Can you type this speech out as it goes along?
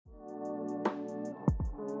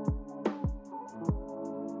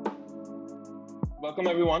Welcome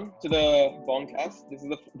everyone to the Bong Cast. This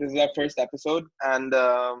is our first episode, and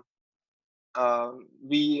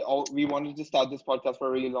we wanted to start this podcast for a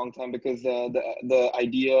really long time because the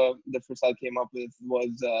idea that Faisal came up with was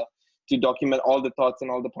to document all the thoughts and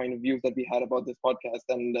all the point of views that we had about this podcast,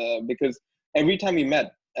 and because every time we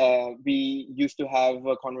met, we used to have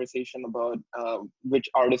a conversation about which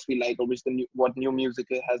artists we like or what new music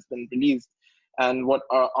has been released and what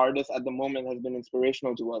our artist at the moment has been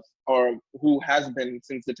inspirational to us or who has been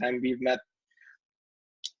since the time we've met.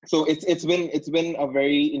 So it's been a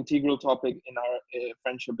very integral topic in our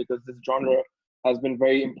friendship because this genre has been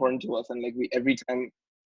very important to us, and like we every time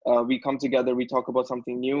we come together we talk about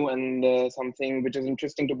something new and something which is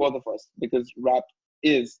interesting to both of us, because rap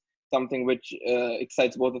is something which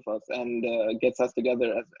excites both of us and gets us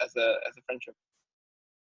together as a friendship.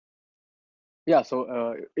 Yeah,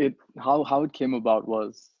 so it how it came about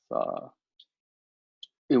was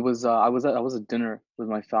it was I was at dinner with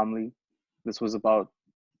my family. This was about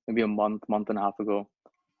maybe a month and a half ago,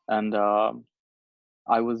 and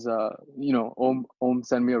I was Om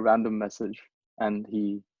sent me a random message, and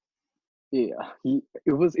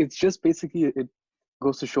it's just basically, it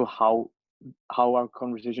goes to show how our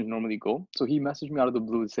conversations normally go. So he messaged me out of the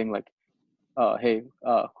blue saying like, hey,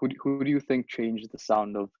 who do you think changed the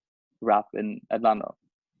sound of rap in Atlanta?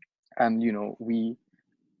 And we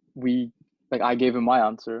like, I gave him my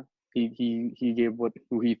answer. He gave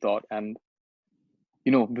who he thought, and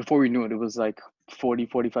before we knew it, it was like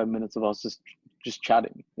 45 minutes of us just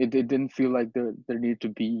chatting. It didn't feel like there needed to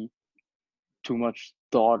be too much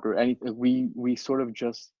thought or anything. We sort of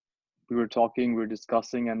just, we were talking, we were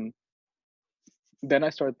discussing, and then I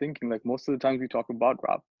started thinking, like, most of the times we talk about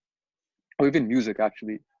rap or even music,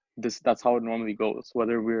 actually, that's how it normally goes,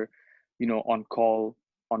 whether we're on call,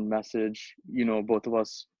 on message. Both of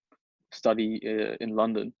us study in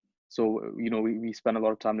London, so we spend a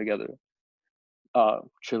lot of time together,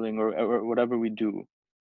 chilling, or whatever we do,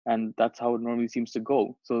 and that's how it normally seems to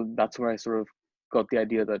go. So that's where I sort of got the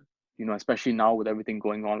idea that, especially now with everything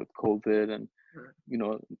going on with COVID, and you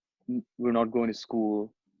know we're not going to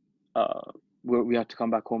school, uh we have to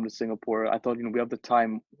come back home to Singapore. I thought, we have the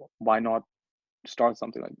time, why not start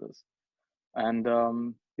something like this?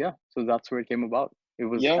 And yeah, so that's where it came about. It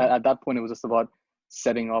was Yeah, at that point, it was just about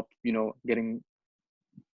setting up, getting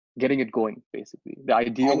it going. Basically, the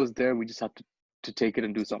idea and was there, we just had to take it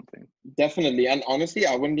and do something. definitely. And honestly,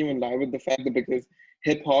 I wouldn't even lie with the fact that because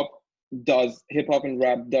hip hop hip hop and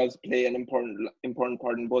rap does play an important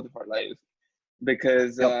part in both of our lives,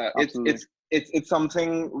 because Yep, absolutely. it's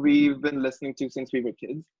something we've been listening to since we were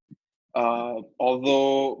kids.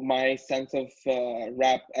 Although my sense of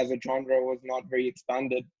rap as a genre was not very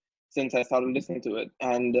expanded since I started listening to it,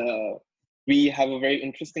 and we have a very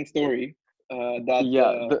interesting story that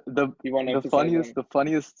Yeah, we want to the emphasize funniest on. the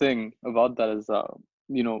funniest thing about that is,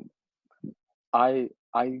 you know I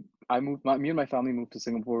I I moved me and my family moved to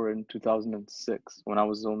Singapore in 2006 when I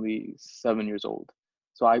was only 7 years old.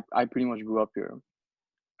 So I pretty much grew up here,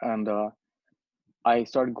 and I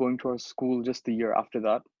started going to our school just the year after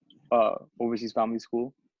that, overseas family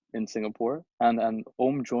school in Singapore, and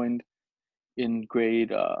Om joined in grade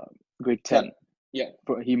 10. 10. Yeah.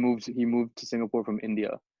 He moved to Singapore from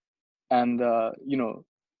India, and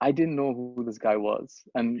I didn't know who this guy was,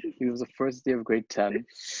 and it was the first day of grade 10.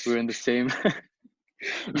 We were in the same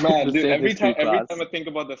Man, the dude, same history every time class. I think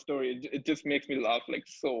about the story, it just makes me laugh like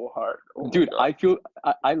so hard. Oh my Dude,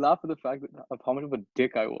 God. I laugh at the fact of how much of a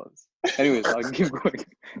dick I was. Anyways, I'll keep going.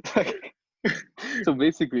 So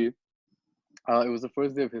basically, it was the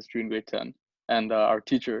first day of history in grade 10, and our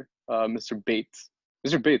teacher, Mr. Bates,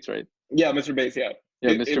 right? Yeah, Mr. Bass, yeah.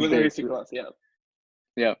 Yeah, It Mr. was a Bates. history class, yeah.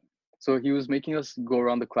 Yeah. So he was making us go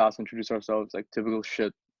around the class, introduce ourselves, like typical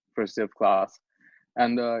shit, first day of class.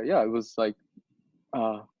 And yeah, it was like,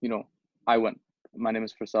 uh, you know, I went. My name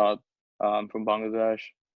is Prasad. I'm from Bangladesh.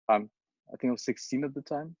 I think I was 16 at the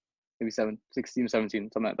time, maybe 16 or 17,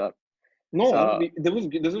 something like that. No, Uh,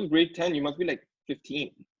 this was grade 10. You must be like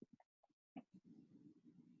 15.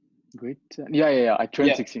 grade 10. Yeah. I turned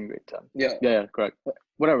Yeah, 16 grade 10. yeah, Yeah, correct.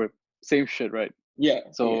 Whatever. Same shit, right? yeah.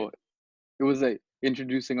 So it was like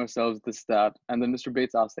introducing ourselves, this, that. And then Mr.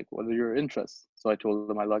 Bates asked, like, what are your interests? So I told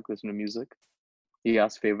him I like listening to music. He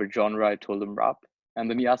asked favorite genre. I told him rap. And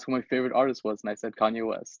then he asked who my favorite artist was, and I said Kanye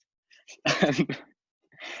West. and,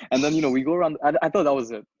 and then, we go around. I thought that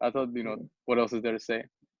was it. I thought, what else is there to say?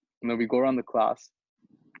 And then we go around the class,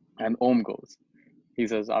 and Om goes. He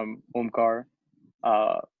says, I'm Omkar.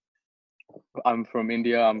 Uh, I'm from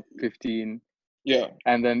India. I'm 15. Yeah.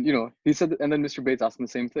 And then, he said, and then Mr. Bates asked him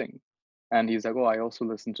the same thing. And he's like, oh, I also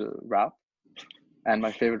listen to rap. and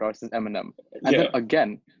my favorite artist is Eminem. And then Yeah.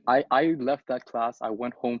 again, I left that class. I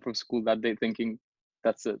went home from school that day thinking,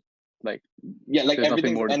 that's it. Like, Yeah, like there's nothing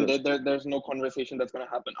everything's more to and this. there's no conversation that's gonna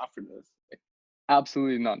happen after this.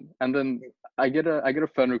 Absolutely none. And then I get a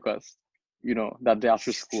friend request, that day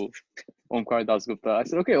after school. Omkar Dasgupta. I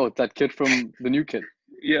said, okay, oh, it's that kid from the new kid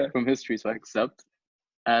Yeah. from history. So I accept.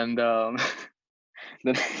 And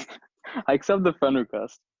then I accept the friend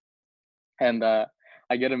request. And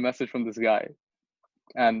I get a message from this guy.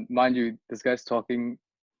 And mind you, this guy's talking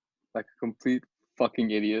like a complete fucking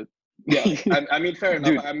idiot. Yeah. I mean, fair enough.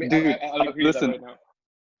 dude, I mean, dude, I'll agree with that listen, right now.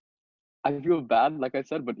 I feel bad, like I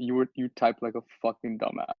said, but you typed like a fucking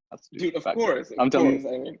dumbass, dude, Dude, of back then. course, of I'm telling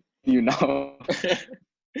course. you I now. mean,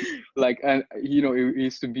 Like, and it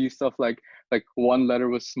used to be stuff like one letter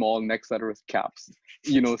was small, next letter was caps,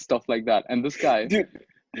 stuff like that. And this guy, dude,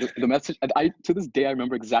 the message, and I to this day I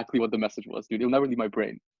remember exactly what the message was, dude. It'll never leave my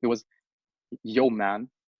brain. It was, yo man,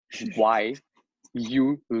 why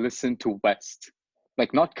you listen to West?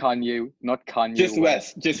 Like not Kanye just West,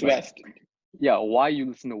 West, just but West. yeah, why you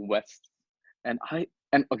listen to West? And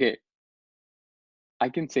okay, I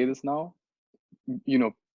can say this now, you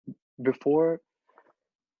know, before,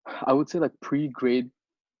 I would say like pre-grade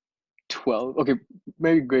 12, okay,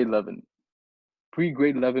 maybe grade 11.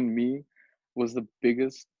 Pre-grade 11 me was the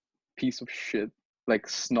biggest piece of shit, like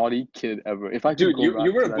snotty kid ever. If I could Dude, go you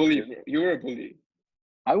back were to a that bully, kid, bro. You were a bully.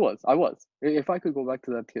 I was. If I could go back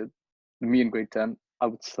to that kid, me in grade 10, I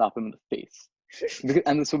would slap him in the face.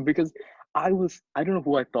 Because I don't know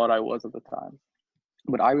who I thought I was at the time,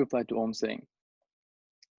 but I replied to Om saying,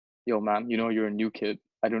 yo man, you're a new kid.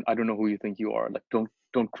 I don't know who you think you are. Like,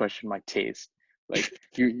 don't question my taste. Like,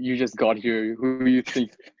 you just got here. Who you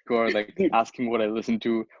think you are? Like, Dude, asking what I listen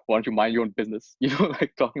to. Why don't you mind your own business?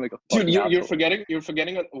 Like talking like a dude, fucking you're asshole.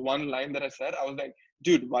 forgetting one line that I said. I was like,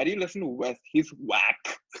 dude, why do you listen to West? He's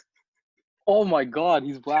whack. Oh my god,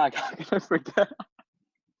 he's black. How can I forget?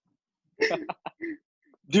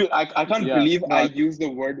 Dude, I can't Yeah, believe I no, used the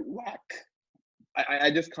word whack.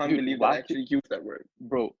 I just can't dude, believe that I actually used that word.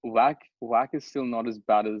 bro, whack is still not as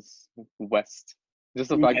bad as West. Just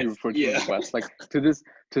the fact you West, referred to him yeah. as West. Like, to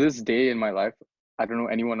this day in my life, I don't know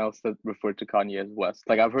anyone else that referred to Kanye as West.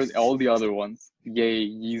 Like, I've heard all the other ones, Yay,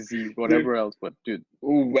 Yeezy, Dude, whatever else, but dude,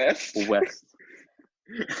 West. West.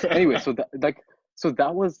 Anyway, so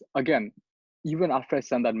that was, again, even after I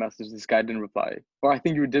sent that message, this guy didn't reply, or I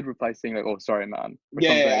think you did reply saying like, "Oh, sorry, man," or Yeah,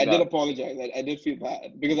 something yeah, like I did that. apologize. I did feel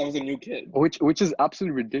bad because I was a new kid. Which is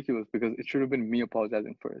absolutely ridiculous because it should have been me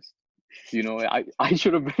apologizing first. I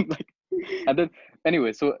should have been like, and then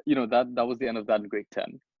anyway, so that was the end of that in grade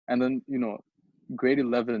 10, and then grade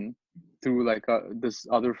 11 through like this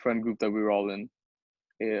other friend group that we were all in,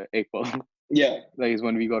 April, Yeah, that is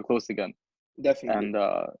when we got close again, definitely. and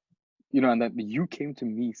and then you came to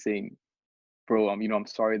me saying, bro, I'm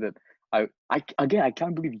sorry that again, I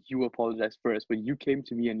can't believe you apologized first, but you came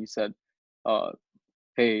to me and you said, uh,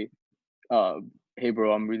 hey, uh, hey,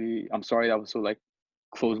 bro, I'm sorry I was so like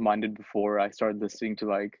close-minded before I started listening to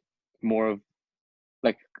like more of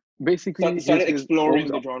like basically Started his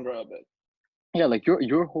exploring Om's, the genre a bit. yeah, like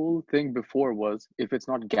your whole thing before was if it's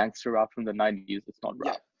not gangster rap from the 90s, it's not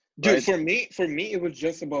Yeah, rap, dude. right? For me, it was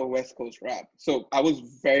just about West Coast rap. So I was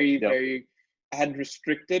very, Yep. very. I had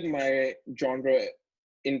restricted my genre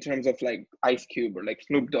in terms of like Ice Cube or like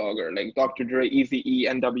Snoop Dogg or like Dr. Dre, Easy E,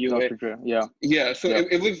 N.W.A. Dr. Dre, yeah, Yeah, so yep.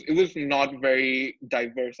 it was not very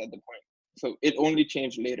diverse at the point. So it only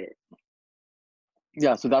changed later.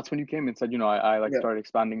 Yeah, so that's when you came and said, I like Yeah, started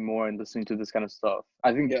expanding more and listening to this kind of stuff.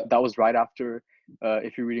 I think yeah, that was right after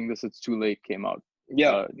if you're reading this, It's Too Late came out,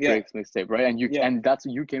 yeah, yeah, Drake's mixtape, right? And yeah. that's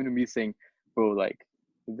you came to me saying, bro, like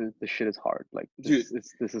the shit is hard. Like Dude,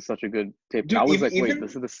 this is such a good tape. And I dude, was like, wait, even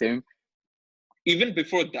this is the same. even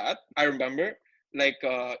before that, I remember like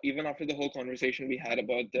even after the whole conversation we had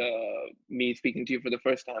about me speaking to you for the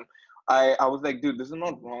first time, I was like, dude, this is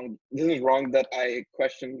not wrong. This is wrong that I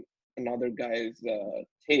question another guy's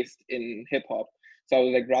taste in hip hop. So I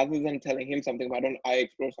was like, rather than telling him something, why don't I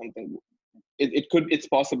explore something? It's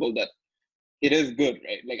possible that it is good,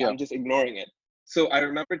 right? Like Yeah. I'm just ignoring it. So I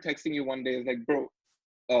remember texting you one day, it's like, bro,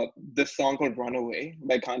 this song called "Runaway"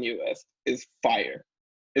 by Kanye West is fire.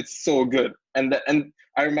 It's so good. And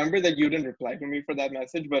I remember that you didn't reply to me for that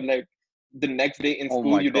message, but like the next day in Oh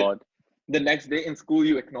school my you did. God. The next day in school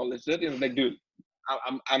you acknowledged it. It was like, dude,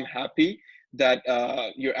 I'm happy that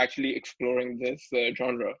you're actually exploring this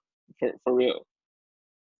genre for real.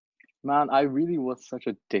 Man, I really was such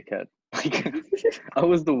a dickhead. Like I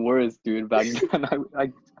was the worst dude back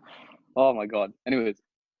then. Oh my God. Anyways,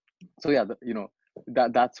 so yeah,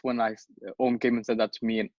 that's when Om came and said that to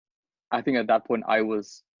me, and I think at that point I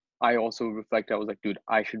also reflected. I was like, dude,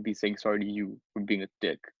 I should be saying sorry to you for being a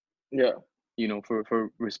dick, Yeah.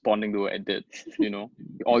 for responding the way I did.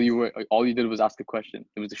 All you did was ask a question.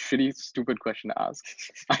 It was a shitty, stupid question to ask.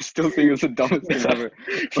 I still think it was the dumbest thing ever.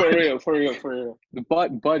 For real, for real, for real.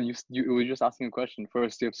 But you were just asking a question,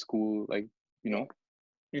 first day of school, like, Yeah.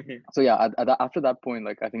 Mhm. So yeah, after that point,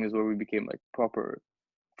 like, I think is where we became like proper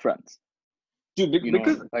friends. Dude,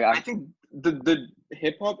 because Like I think the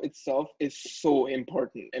hip hop itself is so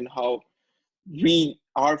important in how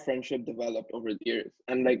our friendship developed over the years.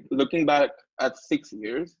 And like looking back at 6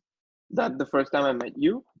 years, that the first time I met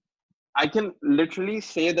you, I can literally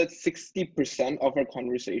say that 60% of our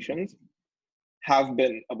conversations have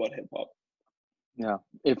been about hip hop. yeah,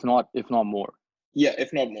 if not more, Yeah,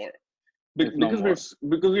 if not more. if not more.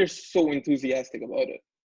 Because we're so enthusiastic about it.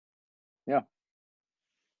 Yeah.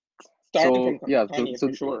 Starting So from yeah, Kanye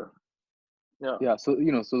for sure. Yeah. yeah, so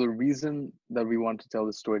so the reason that we want to tell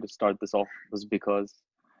this story to start this off was because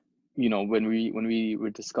when we were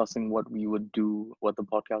discussing what we would do, what the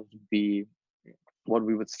podcast would be, what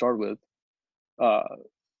we would start with, uh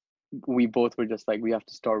we both were just like, we have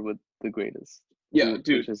to start with the greatest, Yeah,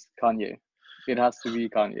 dude. which is Kanye. It has to be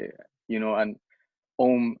Kanye, and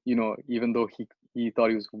even though he thought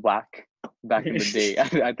he was whack back in the day,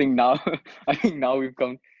 I think now we've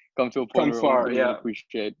come to a point Come where we far, can yeah.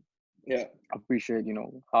 Yeah. appreciate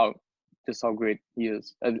how just how great he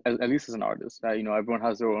is, at least as an artist. Everyone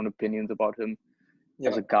has their own opinions about him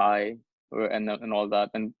as Yeah. a guy, and all that,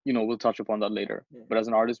 and we'll touch upon that later. Yeah. But as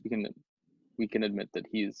an artist, we can admit that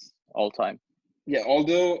he's all time. Yeah,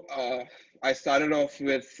 although I started off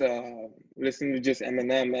with listening to just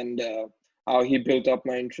Eminem and how he built up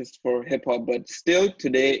my interest for hip hop, but still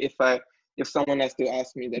today, if someone has to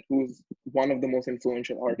ask me that who's one of the most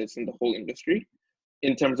influential artists in the whole industry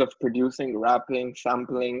in terms of producing, rapping,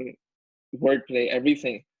 sampling, wordplay,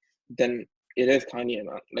 everything, then it is Kanye,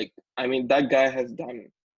 man. Like, I mean, that guy has done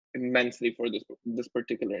immensely for this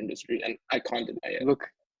particular industry, and I can't deny it.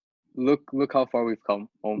 Look how far we've come,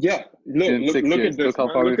 home. Yeah, In six look at years. Look this, how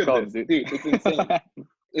man. far Look we've at come, this, dude. dude. It's insane.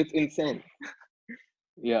 It's insane.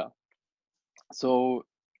 Yeah. So,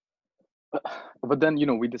 but then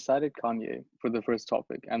we decided Kanye for the first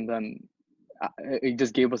topic, and then it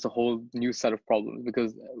just gave us a whole new set of problems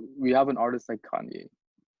because we have an artist like Kanye.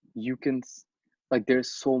 You can like,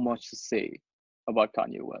 there's so much to say about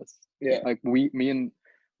Kanye West. Yeah, Like, me and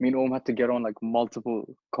Om had to get on like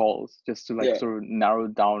multiple calls just to like yeah. sort of narrow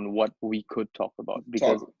down what we could talk about,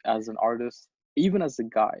 because Talk. as an artist, even as a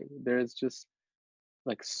guy, there's just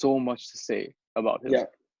like so much to say about him. Yeah,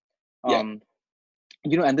 yeah. um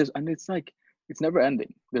and it's like, it's never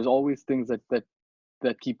ending. There's always things that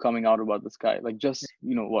keep coming out about this guy. Like, just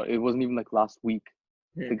what, it wasn't even like last week,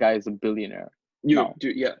 the Hmm. guy is a billionaire You, now.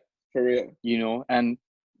 dude. Yeah, for real. And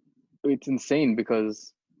it's insane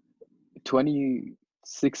because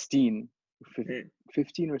 2016, Hmm.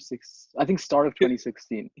 15 or 6, I think start of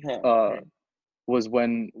 2016, Huh. uh Hmm. was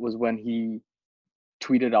when he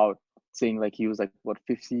tweeted out saying like he was like what,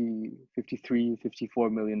 50, 53, 54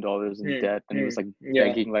 million dollars in Hmm. debt, and he Hmm. was like Yeah,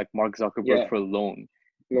 begging like Mark Zuckerberg yeah. for a loan,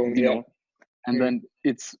 Long, you yeah. know and Hmm. then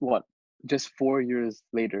it's what, just 4 years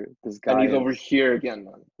later, this And guy he's over is here again,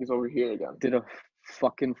 man. He's over here again. did a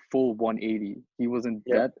fucking full 180. He was in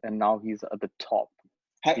Yep. debt and now he's at the top.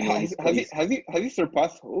 Has he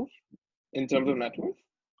surpassed Hove in terms of net worth?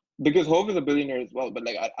 Because Hove is a billionaire as well, but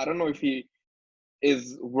like I don't know if he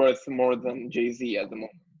is worth more than Jay-Z at the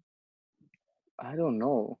moment. I don't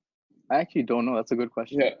know. I actually don't know. That's a good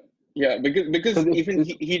question. Yeah, yeah, because Because even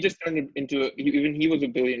he just turned into even he was a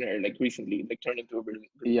billionaire like recently, like turned into a billionaire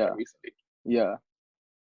yeah, recently. yeah.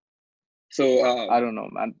 So I don't know,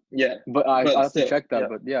 man. yeah, But I but have to still, check that. yeah,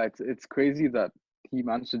 But yeah, it's crazy that he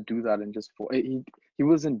managed to do that in just he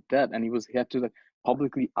was in debt, and he had to like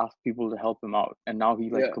publicly ask people to help him out, and now he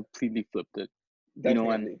like yeah, completely flipped it. And,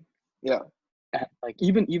 definitely, yeah, like,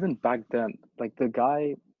 even back then, like, the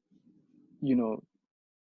guy, you know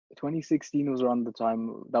 2016 was around the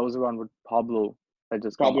time, that was around when Pablo had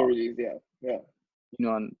just come Pablo out, release, yeah, yeah.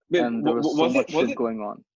 and Wait, there was so was it much shit going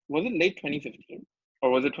on. was it late 2015 or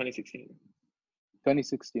was it 2016?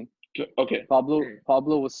 2016. Okay.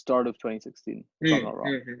 Pablo was start of 2016, if I'm Mm, not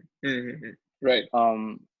wrong. mm, mm. Right.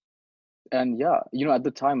 Um, and yeah, at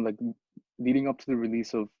the time, like, leading up to the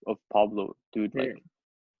release of Pablo, dude, like, Mm.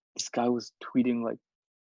 this guy was tweeting like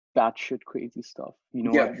batshit crazy stuff.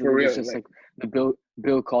 Yeah, for It was real. just Like, like the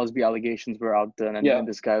Bill Cosby allegations were out there, and, yeah, and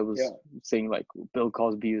this guy yeah. was saying like Bill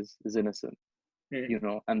Cosby is innocent,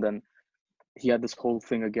 Mm. and then he had this whole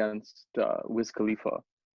thing against Wiz Khalifa,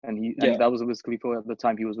 and Yeah, that was Wiz Khalifa at the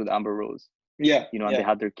time. He was with Amber Rose, Yeah, and yeah, they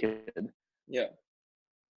had their kid. yeah.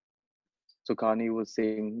 So Kanye was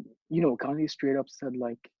saying, Kanye straight up said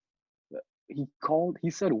like he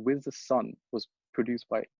said Wiz the Sun was produced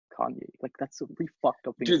by Kanye. Like that's a pretty fucked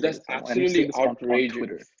up thing to Dude, say that's to someone. And he said absolutely this on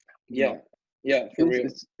Twitter. outrageous. You Yeah, know, yeah, for real.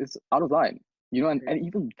 it's out of line. And, Mhm. and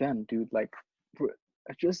even then, dude, like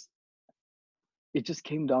it just it just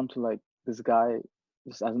came down to like this guy,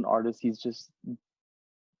 just as an artist, he's just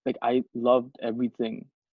like I loved everything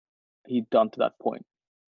he'd done to that point.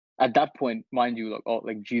 At that point, mind you, like all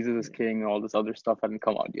like Jesus is King and all this other stuff hadn't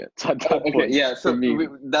come out yet. So at Oh, that okay, point, yeah. for So me,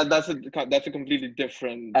 that's a completely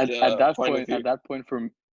different at that point of point, view. at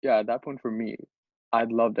that point for me,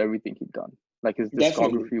 I'd loved everything he'd done. Like his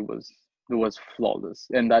Definitely. discography was flawless,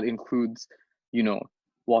 and that includes, you know,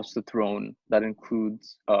 Watch the Throne. That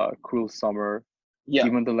includes Cruel Summer, Yeah,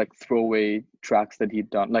 even the like throwaway tracks that he'd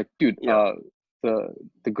done. Like, dude, yeah.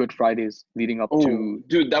 the Good Fridays leading up Oh, to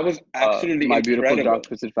dude, that was absolutely My Beautiful incredible. Dark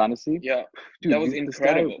Twisted Fantasy. Yeah, that Dude, was this guy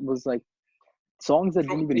incredible. was like songs that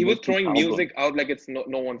didn't even He was make the throwing album. music out like it's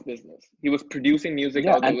no one's business. He was producing music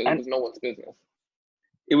Yeah, out that it was no one's business.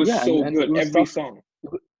 It was yeah, so and good. it was Every stuff. song.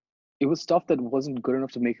 It was stuff that wasn't good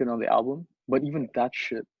enough to make it on the album, but even that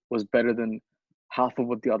shit was better than half of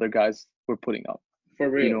what the other guys were putting out. For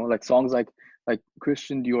real. Like songs like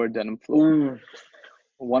Christian Dior Denim Flow, Ooh,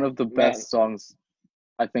 one of the man, best songs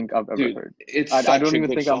I think I've ever dude, heard. it's I such don't a even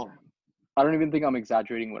good think song. I don't even think I'm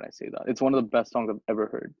exaggerating when I say that. It's one of the best songs I've ever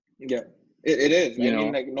heard. Yeah, it is. I You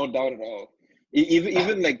mean, know, like, no doubt at all.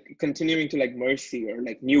 Even like continuing to like Mercy or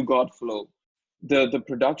like New God Flow, the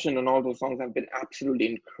production and all those songs have been absolutely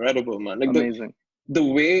incredible, man. Like amazing. the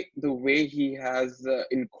way he has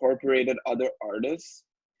incorporated other artists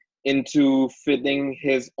into fitting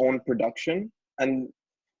his own production and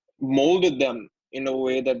molded them in a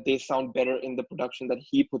way that they sound better in the production that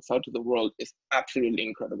he puts out to the world is absolutely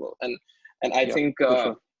incredible. And I Yeah, think for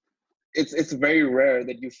sure, it's very rare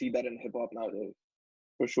that you see that in hip hop nowadays,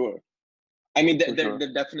 for sure. I mean, for sure.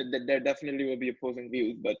 there definitely will be opposing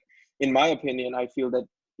views, but in my opinion, I feel that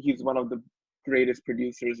he's one of the greatest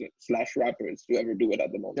producers slash rappers to ever do it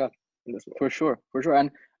at the Yeah, moment in this world. for sure, for sure.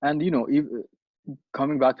 And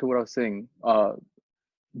coming back to what I was saying,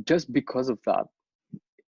 just because of that,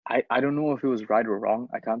 I don't know if it was right or wrong.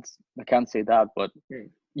 I can't say that, but Hmm.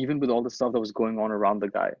 even with all the stuff that was going on around the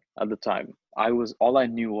guy at the time, all I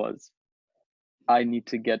knew was I need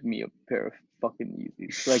to get me a pair of fucking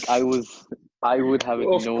Yeezys. Like I would have it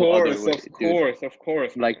no other way, dude. Of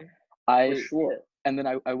course, Like man, for I sure. and then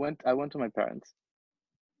I went to my parents,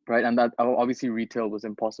 right? And that obviously retail was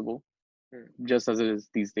impossible, Hmm. just as it is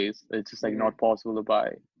these days. It's just like Mhm. not possible to buy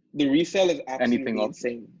The resale is anything absolutely of.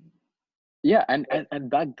 insane. Yeah, and, But and and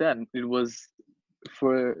back then it was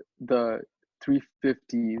for the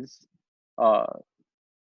 350s. Uh,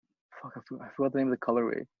 I forgot the name of the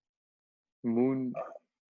colorway. Moon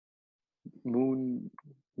Moon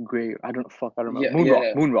Gray. I don't fuck. I don't remember. yeah, yeah,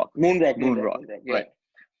 yeah. Moon Rock. Moonrock. Yeah. Right.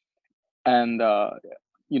 And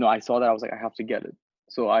I saw that I was like, I have to get it.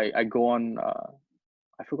 So I go on.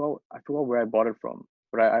 I forgot where I bought it from,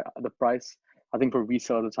 but the price I think for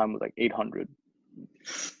resale at the time was like 800.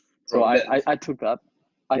 So Bro, I that, I, I took that.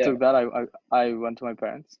 I yeah, took that. I went to my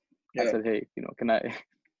parents. I yeah, said, hey, can I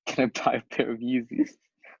can I buy a pair of Yeezys?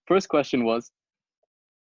 First question was,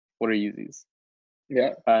 what are Yeezys?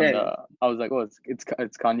 yeah. Fair And enough. I was like, oh,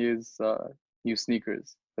 it's Kanye's new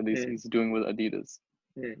sneakers that Hmm. he's doing with Adidas.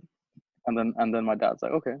 Hmm. And then my dad's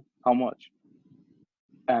like, okay, how much?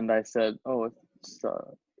 And I said, oh, it's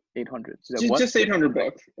 800. She's like, what? Just 800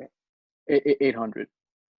 bucks. 800.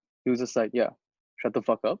 He was just like, yeah, shut the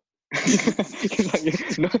fuck up. He's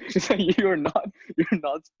like, no, he's like, you're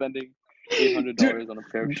not spending Dude, $800 on a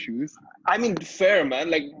pair of shoes. I mean, fair, man.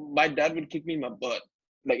 Like, my dad would kick me in my butt,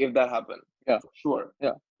 like, if that happened. Yeah, For sure.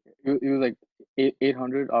 yeah. He was like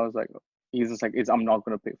 800. I was like, he's just like, I'm not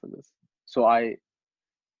gonna pay for this. So I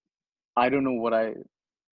don't know what I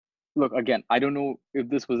look again. I don't know if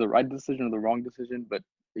this was the right decision or the wrong decision, but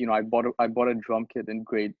I bought a drum kit in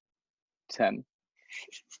grade 10,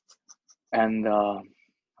 and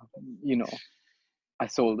you know I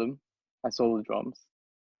sold them. I sold the drums.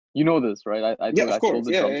 You know this, right? Yeah, I of sold course.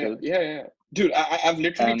 the Yeah, drum yeah, kit, yeah, yeah. Dude, I've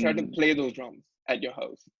literally tried to and play those drums at your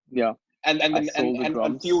house, yeah, and I then sold the and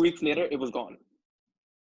a few drums. weeks later, it was gone.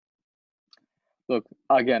 Look,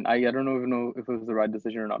 again, I don't even know if it was the right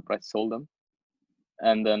decision or not, but I sold them,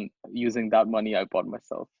 and then using that money, I bought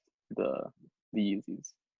myself the the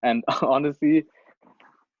Yeezys. And honestly,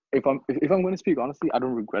 if I'm going to speak honestly, I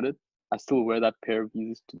don't regret it. I still wear that pair of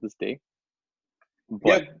Yeezys to this day,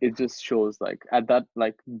 Yeah, but it just shows like at that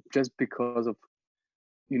just because of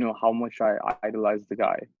how much I idolize the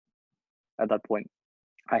guy at that point.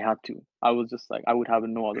 I had to. I was just like, I would have it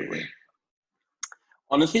no other way.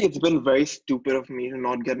 Honestly, it's been very stupid of me to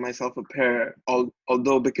not get myself a pair,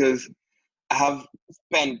 although because I have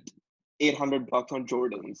spent $800 on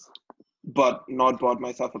Jordans, but not bought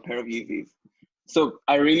myself a pair of Yeezys. So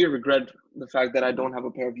I really regret the fact that I don't have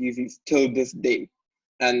a pair of Yeezys till this day.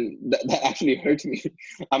 And that actually hurts me.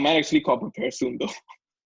 I might actually cop a pair soon though.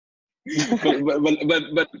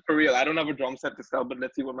 but for real, I don't have a drum set to sell, but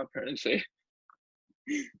let's see what my parents say.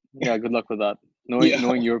 Yeah, good luck with that. Yeah,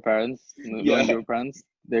 Knowing your parents, yeah,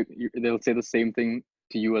 they'll say the same thing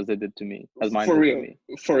to you as they did to me, as mine for did to real, me.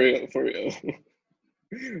 for real, for real.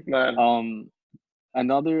 Man,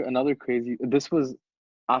 Another crazy. This was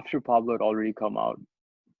after Pablo had already come out,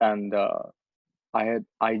 and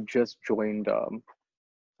I just joined.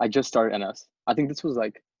 I just started NS. I think this was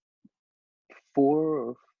like 4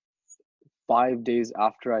 or 5 days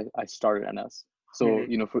after I started NS. So,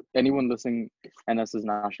 mhm, for anyone listening, NS is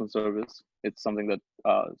national service. It's something that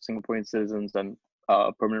Singaporean citizens and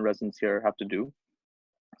permanent residents here have to do.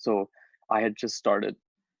 So I had just started,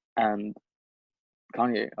 and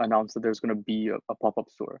Kanye announced that there's going to be a pop-up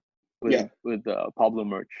store yeah, with Pablo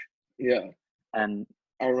merch. yeah, And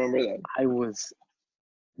I remember that. I was,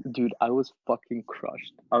 dude, I was fucking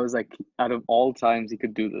crushed. I was like, out of all times he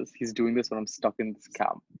could do this, he's doing this when I'm stuck in this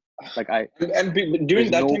camp. Like During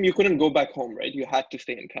there's that no time, you couldn't go back home, right? You had to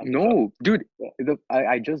stay in camp yourself. No, dude. Yeah,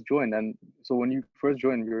 I just joined, and so when you first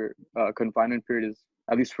join, your confinement period is,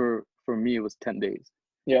 at least for me, it was 10 days.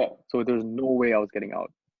 yeah, So there's no way I was getting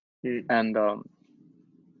out. mm, And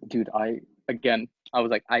dude, I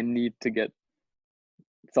was like, I need to get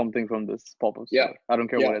something from this pop-up yeah, store. I don't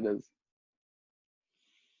care yeah. what it is.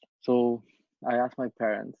 So I asked my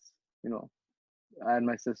parents, and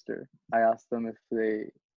my sister. I asked them if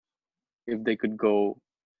they could go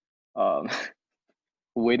um,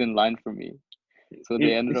 wait in line for me. So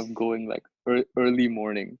they ended Mm, up going like early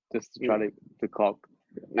morning just to try mm, to cop.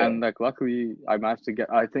 yeah. And like luckily I managed to get,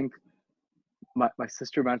 I think my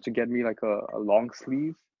sister managed to get me like a long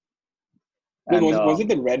sleeve. Wait, And was it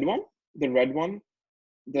the red one? The red one?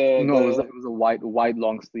 no, The it was a white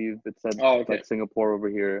long sleeve that said Oh, okay. like Singapore over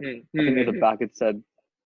here. Mm, I think at the mm, back it said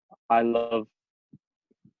I love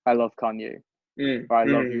I love Kanye, mm, or I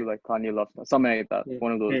love mm, you like Kanye loves, something like that, mm,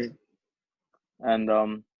 one of those. mm. And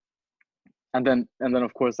and then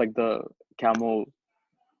of course like the camo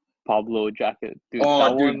Pablo jacket, dude, Oh,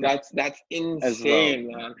 that dude, one that's as well.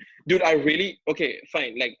 insane, man. Dude, I really okay,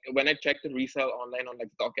 fine. Like when I checked the resale online on like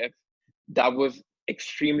StockX, that was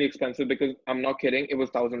extremely expensive because I'm not kidding, it was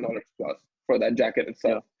 $1,000 plus for that jacket Yeah,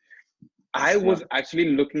 itself. I yeah, was actually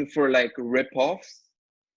looking for like rip-offs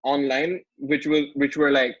online, which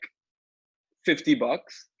were like $50,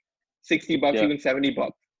 $60, yeah. even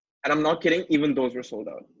 $70. And I'm not kidding, even those were sold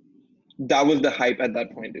out. That was the hype at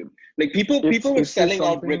that point, dude. Like people were It's just selling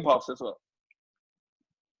out something, rip-offs as well.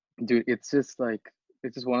 dude. It's just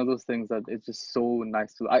one of those things that it's just so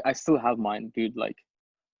nice to. I still have mine, dude. Like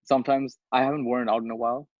sometimes I haven't worn it out in a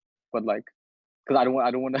while, but like, because I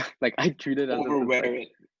don't want to like I treat it as if it's like, Overwear it.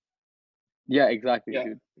 yeah, exactly, Yeah,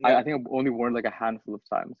 dude. I yeah, think I've only worn like a handful of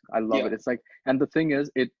times. I love yeah. it. It's like, and the thing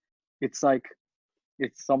is, it's like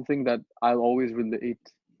it's something that I'll always relate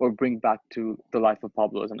or bring back to the life of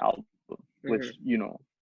Pablo as an album, which Hmm.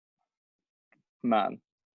 man,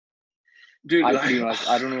 Dude, like,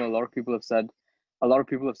 I don't know. A lot of people have said,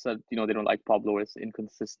 they don't like Pablo, or it's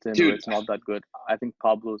inconsistent, or dude, it's not that good. I think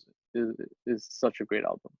Pablo's is such a great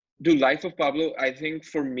album. Life of Pablo, I think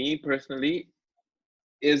for me personally,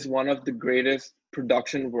 is one of the greatest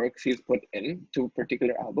production works he's put in to a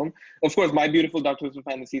particular album. Of course, My Beautiful Dark Twisted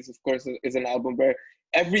Fantasies, of course, is an album where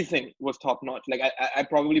everything was top notch. Like I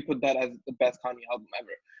probably put that as the best Kanye album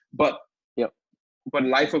ever. But Yep.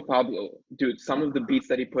 Life of Pablo, dude, some of the beats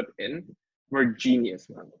that he put in were genius,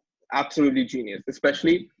 man. Absolutely genius,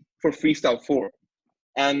 especially for Freestyle 4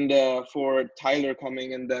 and for Tyler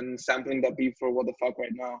coming and then sampling that beat for What the Fuck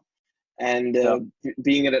Right Now and Yeah.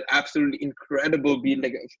 being at an absolutely incredible beat,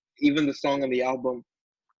 like even the song on the album,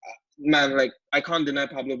 man, like I can't deny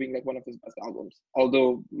Pablo being like one of his best albums.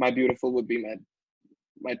 Although My Beautiful would be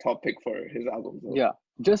my top pick for his album. So. Yeah.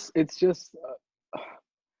 It's just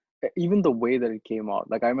even the way that it came out.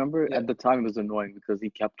 Like I remember Yeah, at the time it was annoying because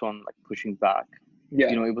he kept on like pushing back.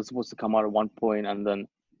 yeah, It was supposed to come out at one point, and then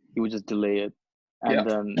he would just delay it, yeah. and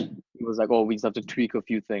then he was like, "Oh, we just have to tweak a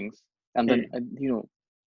few things," and then Mm.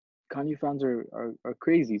 Kanye fans are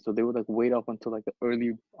crazy, so they would like wait up until like the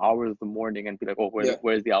early hours of the morning and be like, "Oh, Yeah,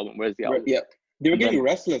 where's the album? Where's the album?" yeah. They were And then getting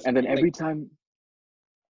restless, and then man. Like, every time,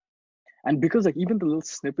 and because like even the little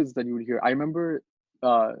snippets that you would hear, I remember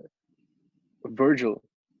uh Virgil.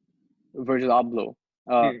 Virgil Abloh.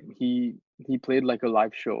 Hmm. He played like a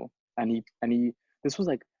live show, and he this was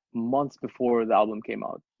like months before the album came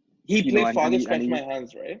out. He You know, played and Father he and Stretch My he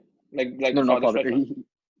Hands, right? Like no, not Father Father. Stretch My.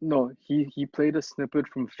 No, he played a snippet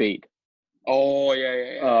from Fade, Oh yeah, yeah,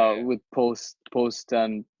 yeah, yeah, yeah. with Post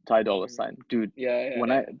and Ty Dolla Mhm. Sign. Dude, Yeah, yeah, when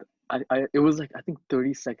yeah. I it was like I think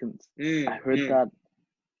 30 seconds. I heard Mm. that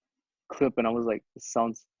clip and I was like, this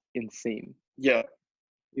sounds insane. Yeah,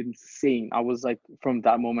 Insane. I was like, from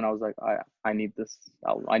that moment, I was like, I need this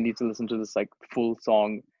album. I need to listen to this like full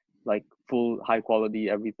song, like full high quality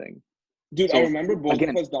everything. dude, I So remember both of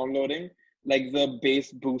again, us downloading like the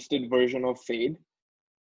bass boosted version of Fade.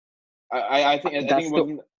 I think it that's the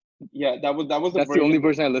wasn't. Yeah, that was the that's the only version.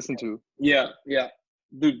 version I listened to. Yeah, yeah,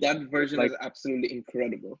 dude, that version is Like absolutely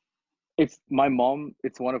incredible. it's my mom.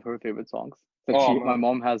 It's one of her favorite songs. Like Oh my man.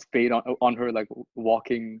 mom has Fade on her like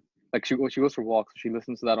walking. Like she goes for walks. So she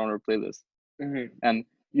listens to that on her playlist. Hmm. And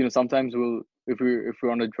you know sometimes we'll if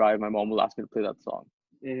we're on a drive, my mom will ask me to play that song.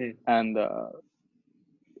 Hmm. And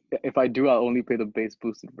if I do, I'll only play the bass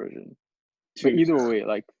boosted version. But Dude. either way,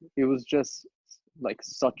 like it was just like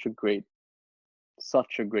such a great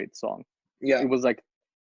song. Yeah, It was like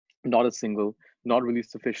not a single, not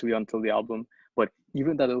released officially until the album, but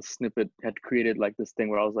even that little snippet had created like this thing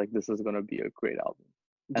where I was like, this is gonna be a great album.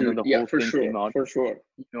 And then dude. the Yeah, whole for thing sure, came out, for sure.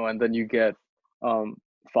 you know, and then you get um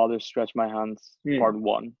Father Stretch My Hands Hmm. Part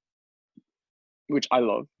One, which I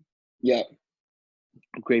love. Yeah,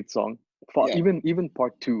 Great song. yeah. Even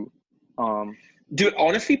Part Two. Um, Dude,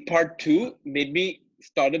 honestly, part two made me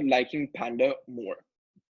started liking Panda more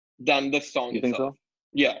than the song you think itself. so?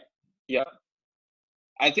 Yeah, yeah.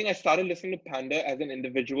 I think I started listening to Panda as an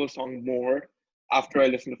individual song more after I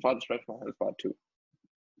listened to Father Stretch My Hands Part Two.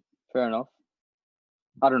 Fair enough.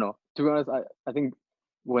 I don't know. To be honest, I think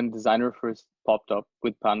when Designer first popped up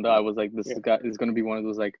with Panda, I was like, Yeah, guy is gonna be one of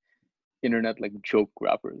those like internet like joke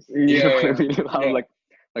rappers. You know yeah, what I yeah, mean? He'll have yeah.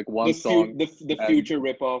 like one song The and future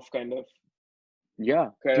ripoff yeah,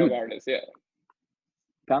 kind of dude, artist. Yeah.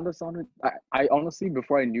 Panda sounded. I honestly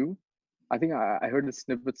before I knew, I think I heard a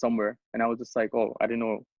snippet somewhere and I was just like, oh, I didn't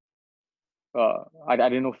know. I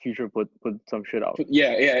didn't know Future put some shit out.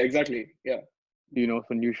 Yeah, yeah, exactly. Yeah. You know,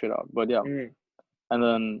 some new shit out. But yeah, Mm. and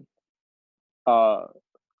then uh,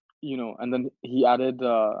 you know, and then he added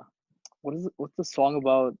what's the song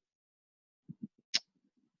about?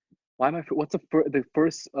 Why am I? What's the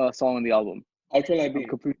first song on the album? Ultra Light I'm Beam.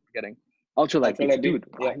 completely forgetting. Ultralight Ultra Beam, Light Beam. dude.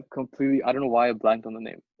 Yeah. I don't know why I blanked on the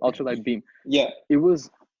name. Ultralight Beam. Yeah. It was.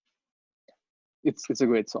 It's a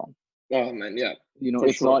great song. Oh man, yeah, You know,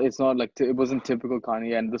 for sure. it's not like it wasn't typical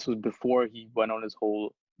Kanye, and this was before he went on his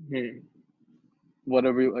whole Hmm.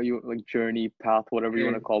 whatever you like journey path, whatever you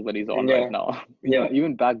want to Hmm. call that he's on right Yeah, now. You know, yeah.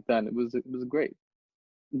 even back then, it was great.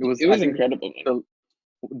 It was It I was think incredible, man.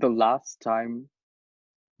 the last time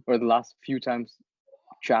or the last few times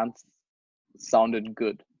Chance sounded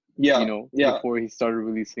good. You Yeah, know, yeah. before he started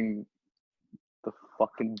releasing the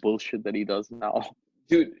fucking bullshit that he does now.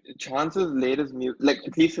 Dude, Chance's latest music, like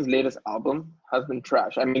at least his latest album, has been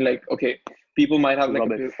trash. I mean, like, okay, people might have like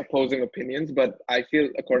Rubbish. opposing opinions, but I feel,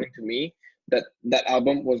 according to me, that that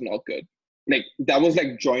album was not good. Like that was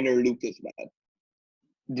like Joyner Lucas bad.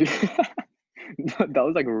 Dude, that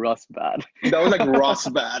was like Russ bad. That was like Ross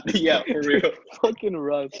bad. Yeah, for Dude, real. fucking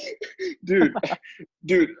Russ. Dude,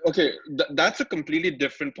 dude. Okay, that's a completely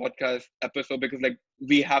different podcast episode because like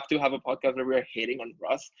we have to have a podcast where we are hating on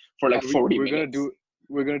Russ for like Are 40 minutes.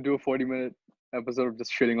 we're gonna do a 40-minute episode of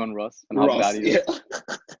just shitting on Russ and how bad Russ, he yeah. is.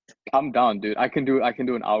 I'm down, dude. I can do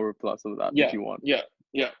an hour plus of that if Yeah, you want. yeah,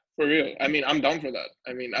 yeah, for real. I mean, I'm down for that.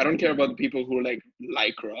 I mean, I don't care about the people who like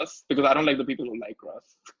Russ because I don't like the people who like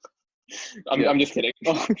Russ. Yeah. I'm just kidding.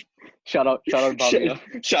 Oh, shout out Bamia.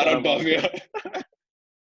 Shout Shout out out Bamia.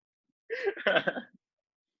 Bamia.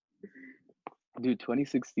 Dude,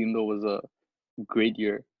 2016 though was a great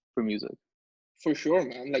year for music. For sure,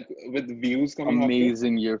 man. Like with views coming after.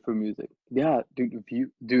 Amazing year for music. Yeah, dude,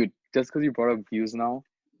 just because you brought up views now,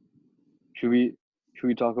 should we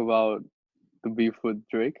talk about the beef with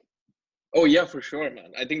Drake? Oh yeah, for sure,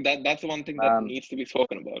 man. I think that's one thing that Man, needs to be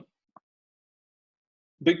spoken about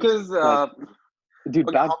because like, dude,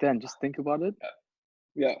 okay, back then, just think about it.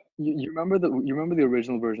 yeah. You remember the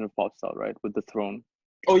original version of Pop Style, right? With the throne.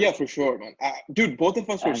 Oh yeah, for sure, man. Dude, both of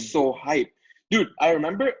us were And so hyped. Dude, I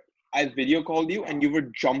remember I video called you and you were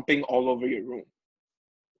jumping all over your room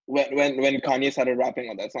when Kanye started rapping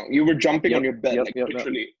on that song. You were jumping on yep, your bed, yep, like yep, yep.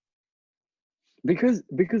 literally. Because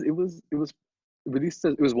it was released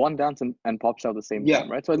it was One Dance and Pop Style at the same Yeah,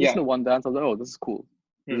 time, right? So I yeah. listened to One Dance, I was like, oh, this is cool.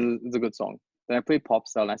 Hmm. It's a good song. Then I played Pop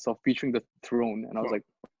Style and I saw featuring the throne and I was So, like,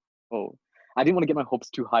 oh. I didn't want to get my hopes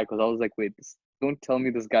too high because I was like, wait, don't tell me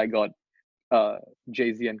this guy got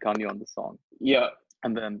Jay-Z and Kanye on the song. Yeah.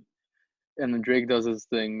 And then Drake does his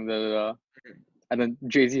thing, and then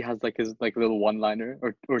Jay-Z has like his like little one-liner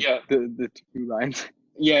or Yeah. the two lines.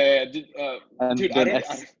 Yeah. And Dude, then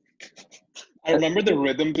I remember the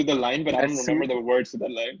rhythm to the line, but I don't as remember soon the words to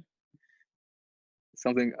that line.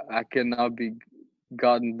 something I cannot be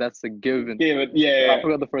gotten, that's a given. Yeah, but I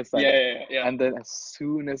forgot the first line. yeah. And then as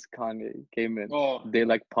soon as Kanye came in, Oh, they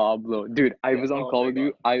like Pablo. Dude, I was on oh call my with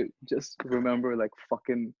you. God. I just remember like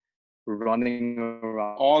fucking running around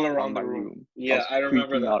my All room. around the I room. was Yeah, I freaking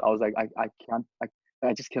remember out. that. I was like,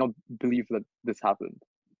 I just cannot believe that this happened.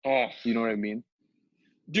 Oh, You know what I mean?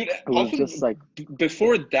 dude. It was Also, just like,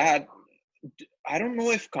 before that, I don't know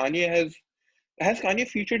if Kanye has Kanye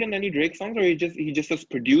featured in any Drake songs, or he just was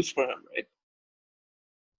produced for him, right?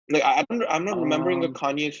 Like I'm not remembering a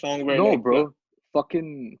Kanye song where no, like bro,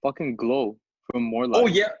 fucking Glow from More oh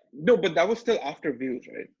Life. yeah, no, but that was still after Views,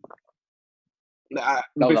 right? That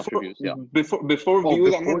was after Views, yeah. Before Oh,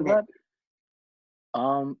 Views, I'm before not.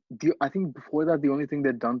 that, I think before that the only thing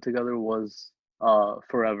they'd done together was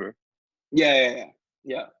Forever. Yeah.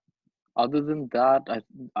 Other than that, I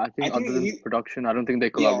I think think other than he production, I don't think they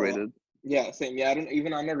yeah collaborated. yeah same yeah.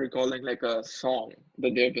 I'm not recalling like a song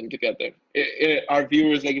that they've been together. Our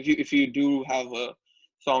viewers, like if you do have a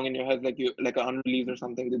song in your head, like you like an unreleased or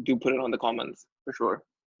something, then do put it on the comments for sure.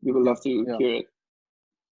 We would Yeah, love to yeah. hear it.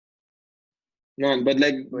 No, but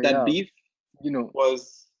like But that yeah, beef you know,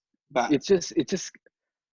 was bad. it's just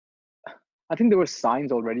I think there were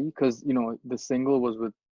signs already because the single was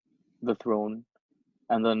with The Throne,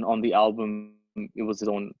 and then on the album it was his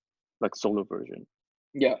own like solo version.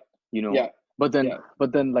 Yeah, You know, yeah, yeah.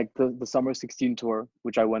 but then like the Summer 16 tour,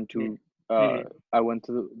 which I went to, Mm-hmm. I went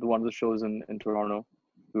to the one of the shows in Toronto.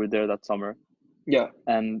 We were there that summer, Yeah.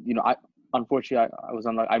 and I unfortunately I was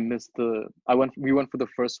on like I missed we went for the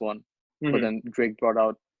first one, but Mm-hmm. then Drake brought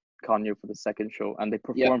out Kanye for the second show, and they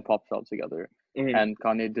Yeah. performed Pop Shop together. Mm-hmm. And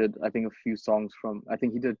Kanye did, I think, a few songs from, I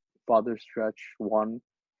think he did Father Stretch 1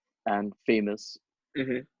 and Famous,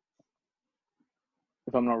 Mm-hmm.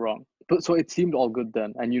 if I'm not wrong. But so it seemed all good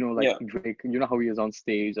then. And like Yeah. Drake, how he is on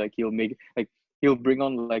stage, like he'll bring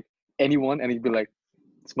on like anyone, and he'd be like,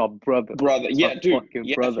 "It's my brother, Brother. it's my Yeah, dude. fucking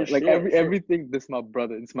Yeah, brother." for Like sure. everything, this my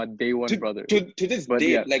brother. It's my day one brother. To this But date,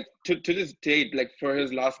 yeah, like to this date, like for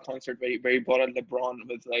his last concert where he brought out LeBron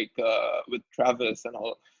with like with Travis and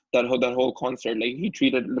all that whole concert, like he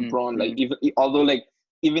treated mm, LeBron like mm. although like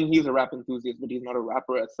even he's a rap enthusiast, but he's not a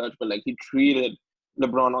rapper as such, but like he treated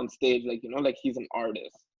LeBron on stage like like he's an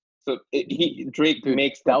artist. So Drake Dude,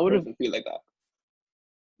 makes that that would have, person feel like that.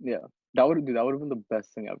 yeah, that would have been the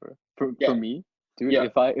best thing ever for Yeah, me, dude. yeah,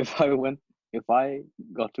 If I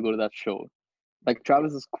got to go to that show, like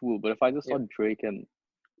Travis is cool, but if I just yeah. saw Drake and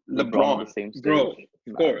LeBron on the LeBron, same bro, stage,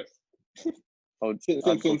 of man, course.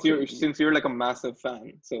 I'd go crazy. Since you're like a massive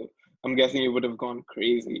fan, so I'm guessing you would have gone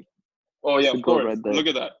crazy. Oh yeah, It's the of goat course. right there. Look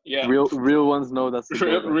at that. Yeah, Real ones know that's the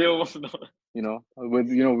goat right real there.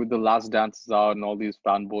 one. With the Last Dances out and all these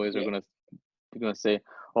fanboys are Yeah, gonna say,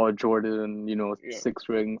 "Oh, Jordan, yeah. 6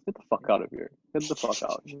 rings. Get the fuck out of here. Get the fuck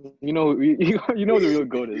out." You know the real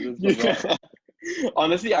goat is. It's LeBron. Yeah.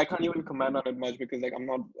 Honestly, I can't even comment on it much because like I'm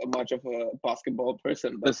not much of a basketball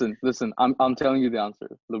person. But Listen. I'm telling you the answer.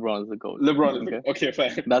 LeBron is the goat. LeBron is Okay, okay.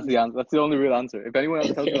 Fine. that's the answer. That's the only real answer. If anyone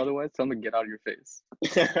else tells you Okay. otherwise, tell them to get out of your face.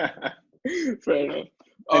 Fair enough.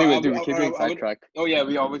 Anyways, dude, we keep getting sidetracked. Oh yeah,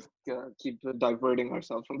 we always keep diverting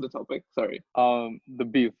ourselves from the topic. Sorry.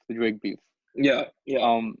 The Drake beef. Yeah, yeah.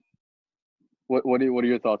 Um, what are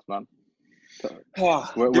your thoughts, man?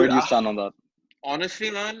 Where Dude, do you stand on that?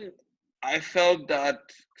 honestly, man, I felt that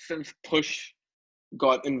since Push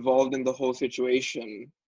got involved in the whole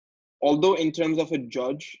situation, although in terms of a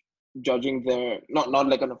judge judging their not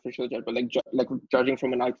like an official judge, but like like judging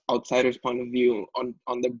from an outsider's point of view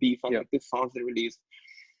on the beef and Yeah, like the songs they released,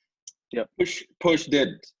 yeah, Push did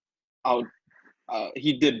out.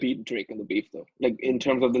 He did beat Drake in the beef though, like in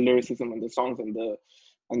terms of the lyricism and the songs and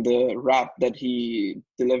the rap that he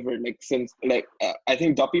delivered. Like since like I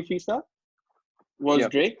think Duppy Freestyle was yeah,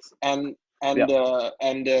 Drake's, and yeah.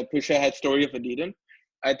 Pusha had Story of Adidas.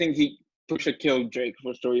 I think Pusha killed Drake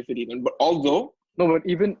for Story of Adidas. But although No, but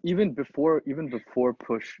even before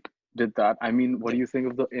Push did that, I mean, what yeah, do you think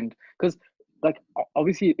of the end? Because like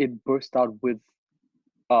obviously it burst out with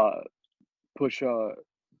uh Push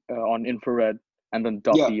on Infrared, and then yeah,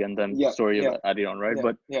 Duppy, and then yeah, Story of yeah, Adion, right? yeah,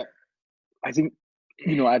 But yeah, I think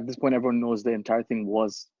at this point everyone knows the entire thing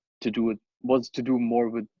was to do more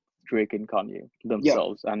with Drake and Kanye yeah,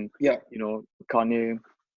 themselves, and yeah, Kanye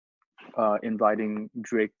inviting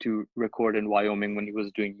Drake to record in Wyoming when he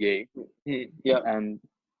was doing Yay, Yeah. and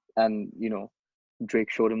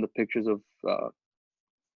Drake showed him the pictures of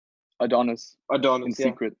Adonis in Adonis. Yeah.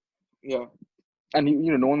 secret, Yeah. and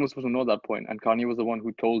no one was supposed to know that point, and Kanye was the one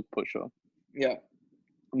who told Pusha, Yeah.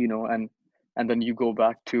 and then you go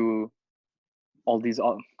back to all these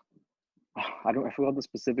I forgot the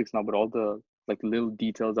specifics now, but all the like little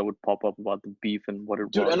details that would pop up about the beef and what it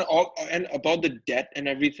Dude, was. and about the debt and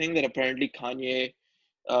everything that apparently Kanye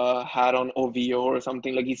had on OVO or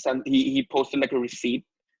something. Like he posted like a receipt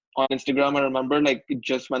on Instagram. I remember like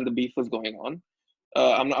just when the beef was going on.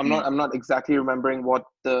 I'm not exactly remembering what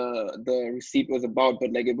the receipt was about,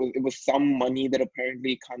 but like it was some money that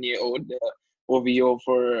apparently Kanye owed OVO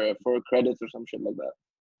for credits or some shit like that.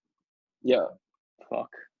 Yeah. Fuck.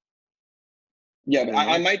 Yeah, but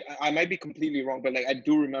I might be completely wrong, but like I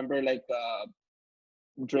do remember like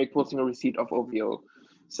Drake posting a receipt of OVO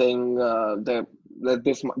saying that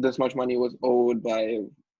this much money was owed by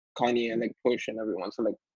Kanye and like Push and everyone. So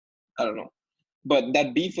like I don't know, but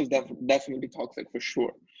that beef was definitely toxic for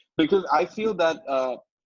sure, because I feel that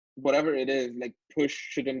whatever it is, like Push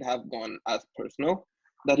shouldn't have gone as personal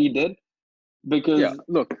that he did, because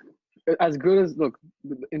look,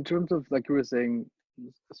 in terms of like you were saying,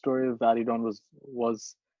 the story of Adidon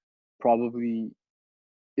was probably,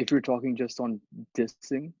 if you're talking just on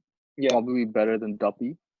dissing, probably better than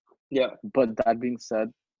Duppy. Yeah. But that being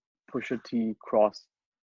said, Pusha T crossed.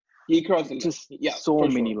 He crossed the line. Just so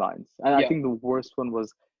many lines, and I think the worst one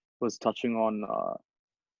was touching on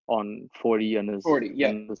 40 and his 40,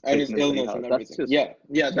 and his illness and everything.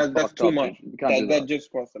 That's too much. That just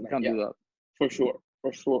crossed the line. You can't do that. For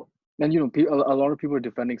sure. And a lot of people are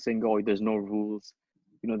defending, saying, "Oh, there's no rules.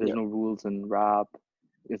 There's no rules in rap.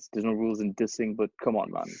 There's no rules in dissing." But come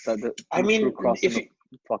on, man. I mean,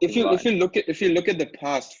 if you look at the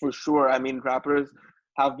past, for sure. I mean, rappers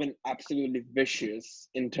have been absolutely vicious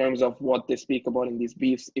in terms of what they speak about in these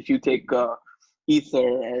beefs. If you take Ether,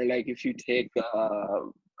 or like if you take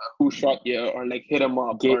Who Shot You, or like Hit 'Em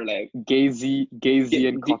Up, or like Gay-Z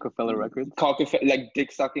and Cockefeller Records, like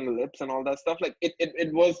dick sucking lips and all that stuff. Like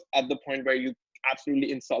it was at the point where you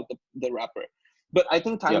absolutely insult the rapper. But I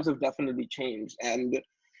think times have definitely changed, and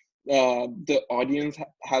the audience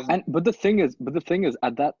has. But the thing is,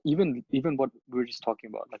 at that, even what we were just talking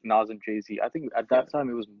about, like Nas and Jay-Z, I think at that time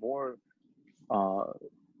it was more,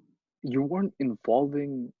 you weren't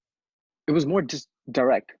involving. It was more just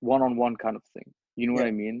direct, one-on-one kind of thing. You know what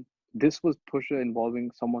I mean? This was Pusha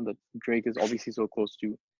involving someone that Drake is obviously so close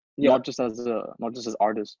to, not just as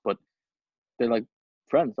artists, but they're like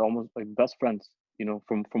friends, almost like best friends.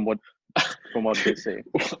 From what they say.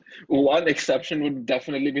 One exception would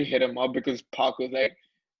definitely be Hit 'Em Up, because Pac was like,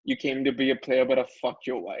 "You came to be a player, but I fucked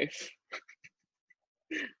your wife."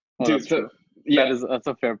 Oh, dude, that's true. That's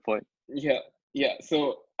a fair point. Yeah.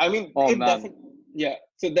 So I mean,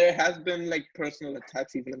 so there has been like personal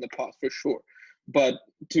attacks even in the past, for sure, but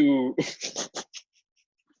to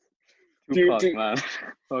man.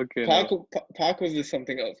 Okay. Pac was just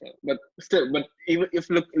something else, man. But still, even if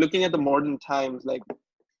looking at the modern times, like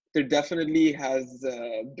there definitely has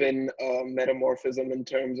been a metamorphism in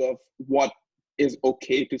terms of what is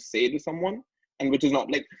okay to say to someone and which is not.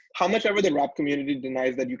 Like how much ever the rap community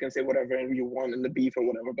denies that you can say whatever you want in the beef or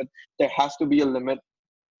whatever, but there has to be a limit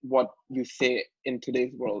what you say in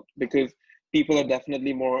today's world, because people are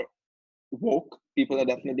definitely more woke, people are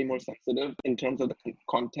definitely more sensitive in terms of the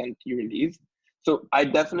content you release. So I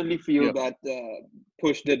definitely feel that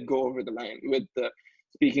Push did go over the line with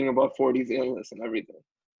speaking about 40's illness and everything.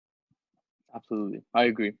 Absolutely, I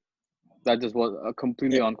agree. That just was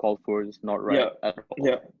completely uncalled for. It's not right at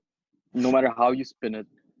all. No matter how you spin it,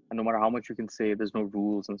 and no matter how much you can say, there's no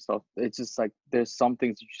rules and stuff. It's just like there's some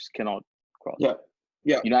things you just cannot cross.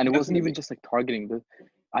 And it wasn't even just like targeting.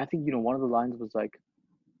 I think one of the lines was like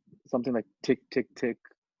something like tick tick tick.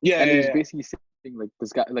 And he was basically saying like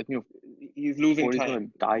this guy, like he's losing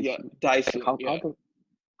time. Gonna die. Die soon. Like,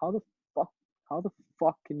 how the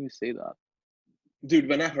fuck can you say that? Dude,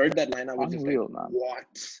 when I heard that line, I was unreal, just like, man.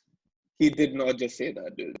 What? He did not just say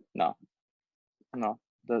that, dude. No.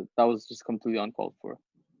 That was just completely uncalled for.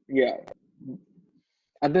 Yeah.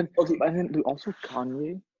 And then also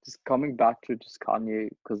Kanye, just coming back to just Kanye,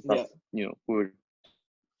 because that's we're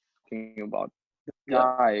talking about the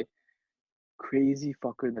guy, crazy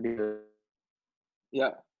fucker that he is.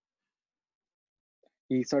 Yeah.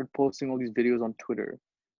 He started posting all these videos on Twitter,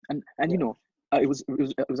 and it was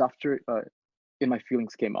after In My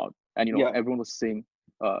Feelings came out, and everyone was saying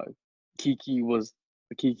Kiki was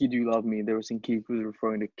Kiki, do you love me? They were saying Kiki was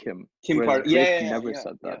referring to Kim. Drake never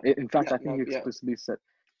said that. In fact, I think he explicitly said.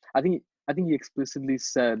 I think he explicitly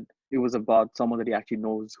said it was about someone that he actually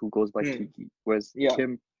knows who goes by Hmm. Kiki, whereas Yeah.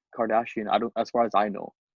 Kim Kardashian, I don't, as far as I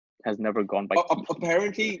know, has never gone by Kiki.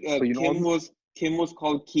 Apparently, So you know all these, Kim was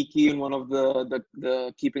called Kiki in one of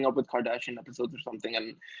the Keeping Up with Kardashian episodes or something,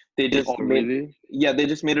 and they just oh made really? they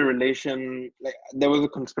just made a relation, like there was a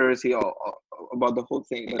conspiracy about the whole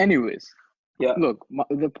thing. But Anyways, yeah, look,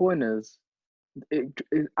 the point is,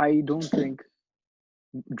 I don't think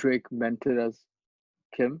Drake meant it as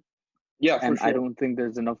Kim, yeah, for and I sure. don't think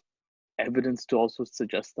there's enough evidence to also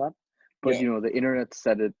suggest that. But Yeah, you know, the internet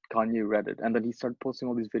said it, Kanye read it, and then he started posting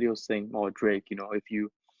all these videos saying, "Oh, Drake, you know, if you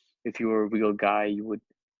were a real guy, you would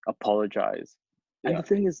apologize." And yeah. the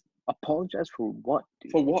thing is, apologize for what,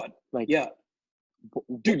 dude? For what? Like, Yeah,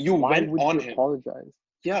 dude, you why went would on you him. apologize?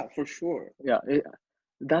 Yeah, for sure. Yeah,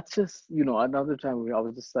 that's just, you know, another time where I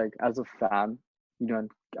was just like, as a fan, you know,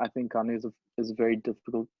 and I think Kanye is a very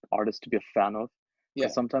difficult artist to be a fan of, Yeah,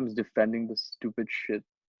 because sometimes defending the stupid shit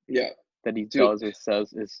yeah, that he dude, does or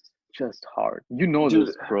says is just hard. You know dude,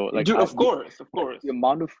 this, bro. Like dude. Of course, of like course. the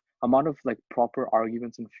amount of like proper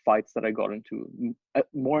arguments and fights that I got into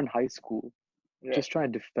more in high school, Yeah, just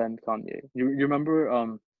trying to defend Kanye. You remember uh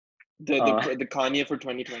the Kanye for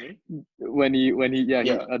 2020. when he yeah he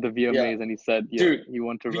Yeah, at the yeah. VMAs and he said yeah Dude, he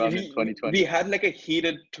wanted to we, run in we 2020. had like a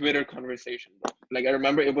heated Twitter conversation, bro. Like I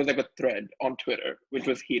remember it was like a thread on Twitter, which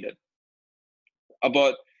was heated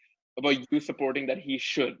about you supporting that he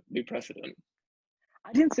should be president.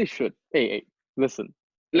 I didn't say should. Hey, listen,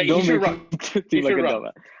 Like he don't should make run. me He seem like should a run.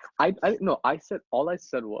 dumbass. I no, I said all I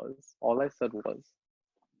said was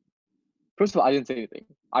first of all, I didn't say anything.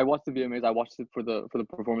 I watched the VMAs. I watched it for the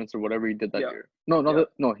performance or whatever he did that Yeah, year. No, not yeah. that.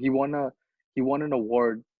 No, he won an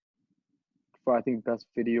award for I think best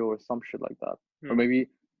video or some shit like that, or Hmm. maybe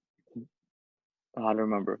I don't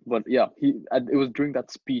remember. But yeah, it was during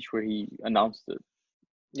that speech where he announced it,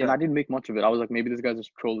 and Yeah, I didn't make much of it. I was like, maybe this guy's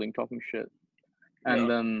just trolling, talking shit. And yeah.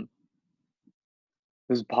 then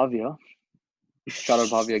there's Bhavya. Shout out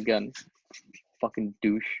Bhavya again. Fucking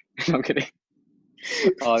douche. No, I'm kidding.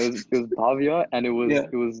 It was Bhavya, and Yeah.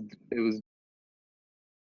 it was.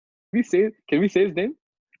 Can we say his name?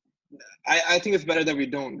 I think it's better that we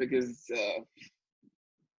don't because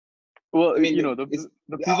Well, I you mean know it's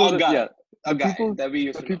the people that yeah a guy that we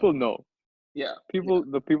used the to know. people know Yeah, yeah,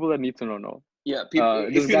 the people that need to know. yeah. People,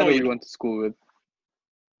 This if you guy know, that you we know. went to school with.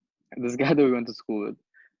 This guy that we went to school with,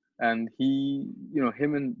 and he, you know,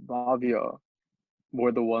 him and Bhavya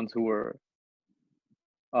were the ones who were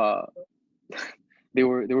uh they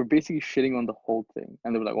were basically shitting on the whole thing,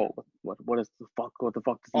 and they were like, "Oh, what the fuck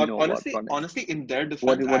does he know about running? Honestly, in their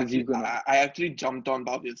defense, What is he gonna?" I actually jumped on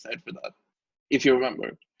Bobby's side for that. If you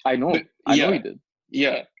remember, but I know he yeah, did,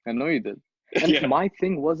 yeah, I know he did. And yeah, my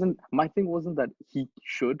thing wasn't that he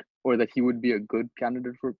should or that he would be a good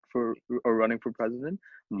candidate for or running for president.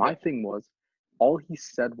 yeah, My thing was, all he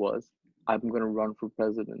said was, "I'm gonna run for yeah,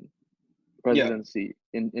 presidency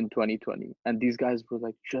in 2020," and these guys were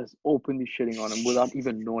like just openly shitting on him without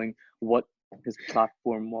even knowing what his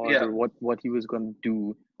platform was yeah, or what he was going to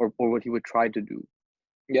do or what he would try to do,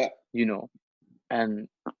 yeah, you know. And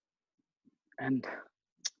and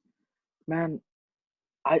man,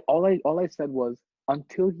 all I said was,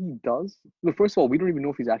 until he does, well, first of all, we don't even know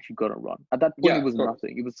if he's actually gonna run. At that point, it yeah. Of was course,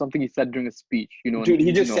 nothing. It was something he said during a speech, you know, and dude, he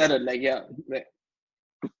you just know, said it like, yeah, like,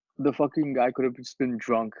 the fucking guy could have just been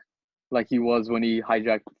drunk like he was when he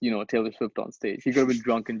hijacked, you know, Taylor Swift on stage. He could have been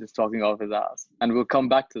drunk and just talking off his ass. And we'll come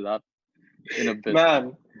back to that in a bit.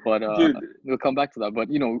 man, But dude, we'll come back to that.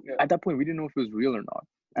 But you know, yeah, at that point we didn't know if it was real or not.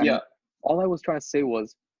 yeah, And all I was trying to say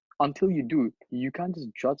was, until you do, you can't just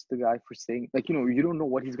judge the guy for saying, like, you know, you don't know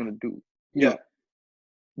what he's gonna do. You yeah,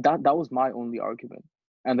 know, that was my only argument.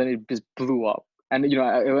 And then it just blew up. And you know,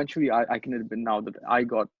 eventually I can admit now that I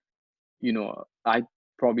got, you know, I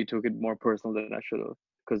probably took it more personal than I should have,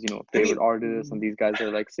 because you know, I favorite mean, artists and these guys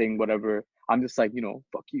are like saying whatever. I'm just like, you know,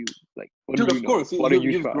 fuck you. Like, what do dude, you of know? course, What do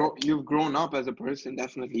you try? you've grown up as a person.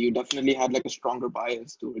 Definitely, you definitely had like a stronger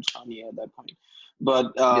bias towards Kanye at that point.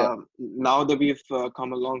 But Yeah, now that we've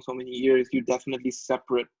come along so many years, you definitely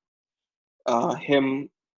separate him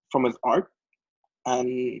from his art,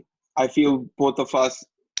 and I feel both of us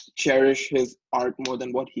cherish his art more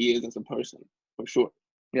than what he is as a person, for sure.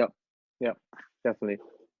 yeah, yeah, definitely.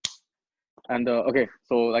 And okay,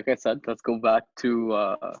 so like I said, let's go back to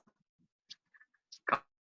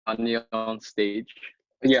Kanye on stage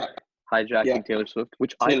Yeah, yeah, hijacking Taylor Swift,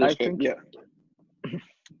 which Taylor Swift. Yeah,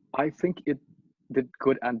 I think it did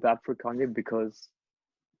good and bad for Kanye, because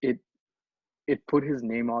it it put his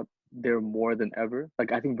name out there more than ever.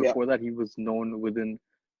 Like, I think yeah, before that he was known within,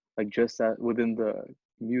 like, just that within the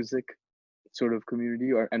music sort of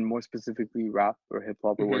community, and more specifically rap or hip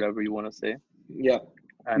hop or Hmm. whatever you want to say. Yeah,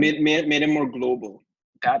 And made him more global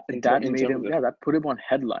that in made him, terms of, yeah, that put him on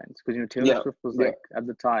headlines, because Taylor yeah, Swift was yeah, like, at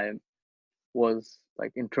the time, was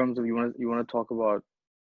like, in terms of, you want to talk about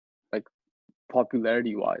like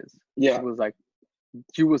popularity wise, yeah, it was like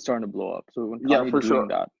she was starting to blow up. So when yeah, Kanye for doing sure.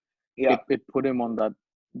 that, Yeah, it put him on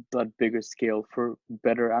that bigger scale, for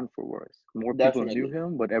better and for worse. More people knew definitely.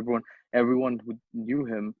 him, but everyone who knew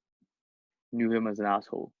him as an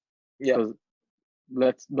asshole. Yeah, Because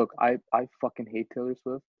let's look, I fucking hate Taylor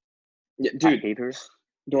Swift. yeah, I dude. hate her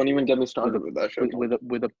Don't even get me with started a with that shit, man.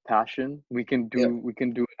 with a passion. Yeah, We can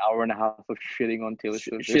do an hour and a half of shitting on Taylor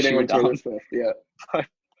Swift if she shitting were on Taylor down. Swift. Yeah,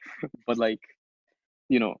 But like,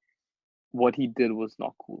 you know, what he did was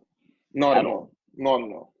not cool not at at all. all. Not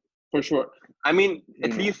at all. For sure. I mean, You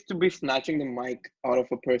at know, least to be snatching the mic out of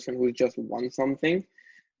a person who's just won something,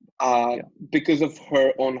 yeah. because of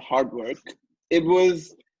her own hard work, it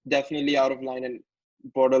was definitely out of line and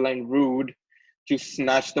borderline rude to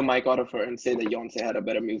snatch the mic out of her and say that Beyonce had a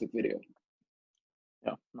better music video.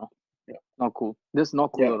 Yeah, no, Yeah, not cool. This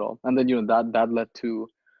not cool yeah, at all. And then that led to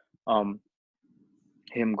um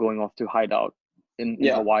him going off to hide out in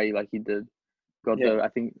yeah, Hawaii, like he did. Got yeah, the, I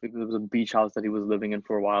think it was a beach house that he was living in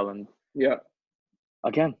for a while, and yeah,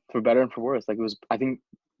 again, for better and for worse, like, it was, I think,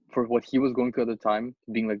 for what he was going through at the time,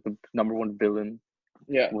 being like the number one villain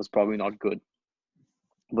yeah. was probably not good.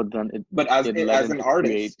 But then But it led as him an to create.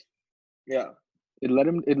 artist, yeah. It led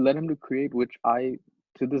him to create, which I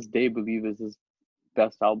to this day believe is his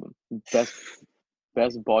best album, best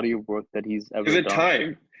best body of work that he's Is ever it done.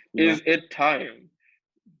 time? You know, Is it time?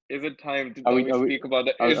 Is it time are that we we are we speak about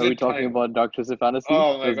that? Is are we it talking time? about Dark Twisted Fantasy?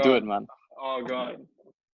 Oh my Let's do god. it, man. Oh god.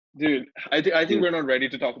 Dude, I think Dude, we're not ready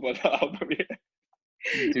to talk about the album yet.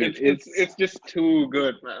 dude, It's just too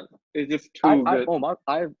good, man. It's just I too I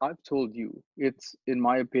good. I've told you, it's, in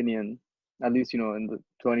my opinion, at least, in the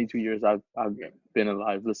 22 years I've Yeah, been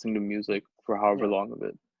alive, listening to music for however yeah, long of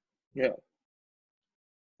it, yeah,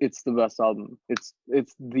 it's the best album. It's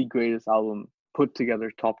the greatest album put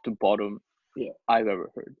together, top to bottom, yeah. I've ever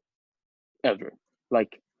heard, ever.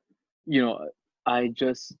 Like, you know, I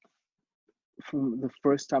just, from the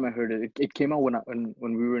first time I heard it, it came out when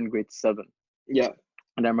we were in grade 7, Yeah,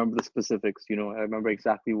 and I remember the specifics. I remember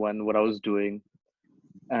exactly what I was doing,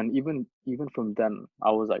 and even from then,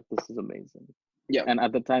 I was like, this is amazing. yeah. And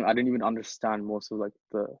at the time, I didn't even understand most of like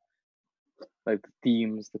the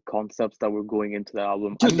themes, the concepts that were going into the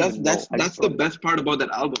album. I Dude, didn't even know. I just that's the thought, best part about that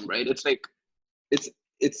album, right? It's like it's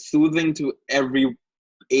it's soothing to every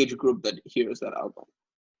age group that hears that album.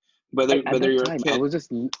 at Whether that you're a time, I kid. was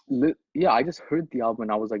just yeah, I just heard the album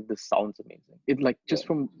and I was like, this sounds amazing. It, like, Yeah, just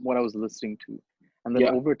from what I was listening to, and then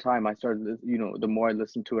yeah, over time, I started, the more I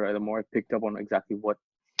listened to it, the more I picked up on exactly what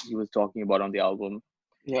he was talking about on the album.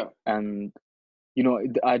 yeah. And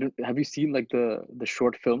I don't, have you seen like the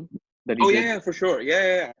short film that he Oh yeah, did, yeah, for sure.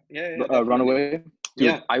 Yeah, definitely. Runaway? Dude,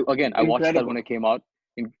 Yeah, I watched that when it incredible. came out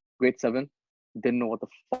in grade 7. Didn't know what the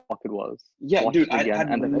fuck it was. Yeah, Watched dude, it I again, had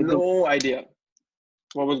and the no idea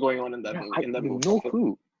what was going on in that yeah, movie, in that movie. no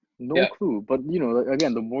clue, no Yeah, clue. But like,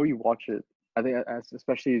 again, the more you watch it, I think,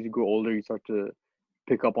 especially as you grow older, you start to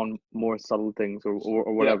pick up on more subtle things, or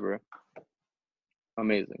yeah. whatever.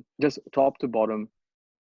 Amazing, just top to bottom,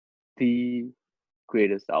 the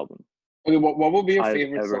greatest album Okay, what would be your I've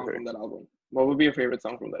favorite ever song heard. from that album? What would be your favorite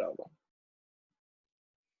song from that album?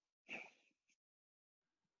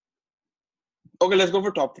 Okay, let's go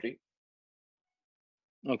for top three.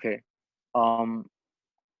 Okay, um,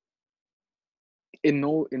 in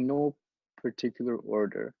no particular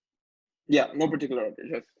order. Yeah, no particular order,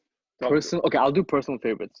 just top three. Okay, I'll do personal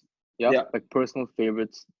favorites. Yeah, Yeah, like personal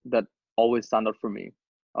favorites that always stand out for me.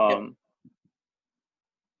 yeah, Um,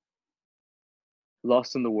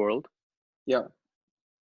 Lost in the World. yeah.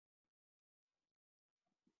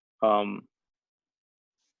 Um,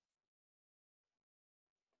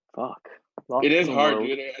 Fuck. It Lost in is the hard, World.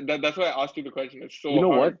 dude. That's why I asked you the question. It's You so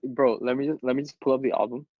know hard. what, bro? Let me just pull up the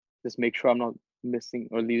album. Just make sure I'm not missing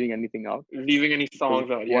or leaving anything out. Leaving any Because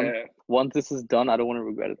songs out, yeah. once this is done, I don't want to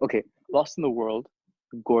regret it. Okay, Lost in the World,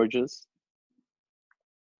 gorgeous.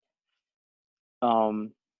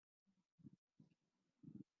 Um,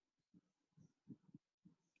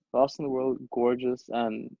 Lost in the World, gorgeous,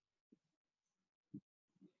 and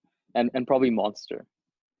probably Monster.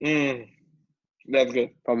 Mm, that's good.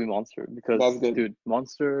 Probably Monster, That's because, good. dude,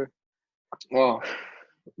 Monster. Oh,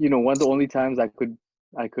 One of the only times I could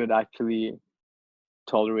actually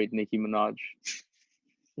tolerate Nicki Minaj.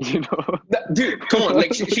 You know, dude, come on. one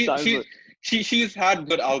Like of the times. she's had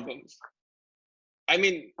good albums. I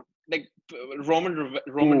mean, like Roman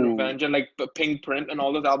Ooh. Revenge and like Pink Print and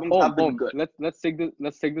all those albums Oh, have been good. let's take this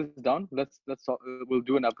down. We'll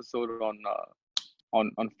do an episode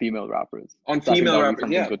on female rappers. On So I think that female would be rappers,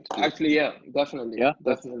 something yeah, good to do. actually, yeah, definitely, Yeah,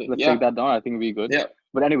 definitely, let's yeah, take that down. I think it'd be good. yeah,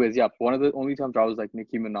 But anyways, yeah, one of the only times I was like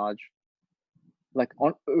Nicki Minaj, like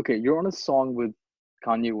on okay, you're on a song with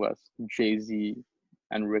Kanye West, Jay-Z,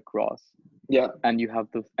 and Rick Ross, yeah. and you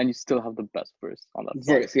still have the best verse on that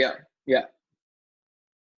song. Verse, yeah, yeah.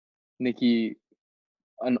 Nicki,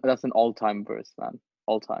 and that's an all-time verse, man,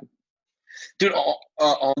 all time. Dude,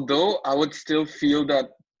 although I would still feel that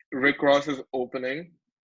Rick Ross's opening,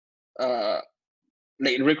 uh,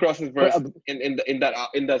 like Rick Ross's But verse in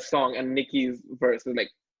that song and Nicki's verse is like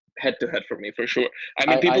head to head for me for sure. I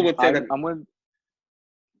mean, people would say that.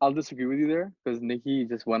 I'll disagree with you there because Nicki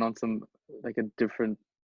just went on some like a different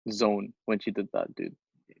zone when she did that, dude.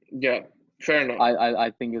 Yeah, fair enough. I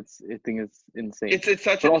think it's insane. It's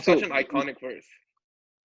such But also, such an iconic verse.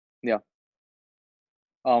 yeah.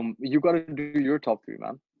 You gotta do your top three,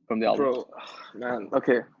 man, from the album. Bro, man,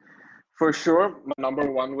 okay. For sure, my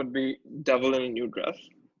number one would be Devil in a New Dress.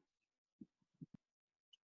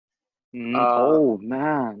 Oh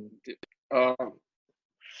man. Uh,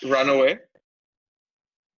 Runaway.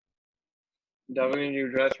 Devil in a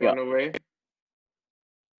New Dress, Yeah. Runaway.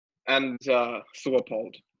 And So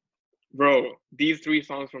Appalled. Bro, these three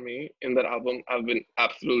songs for me in that album have been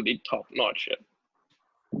absolutely top notch.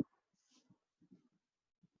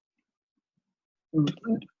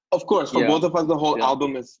 Of course, for both of us, the whole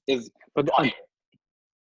album is. But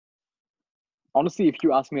honestly, if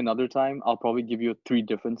you ask me another time, I'll probably give you three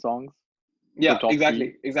different songs. Yeah, top exactly,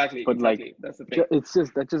 three. exactly. But exactly. like, that's the thing. It's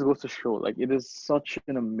just that just goes to show, like, it is such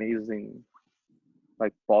an amazing,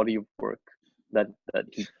 like, body of work that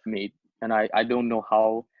he made, and I don't know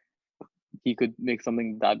how he could make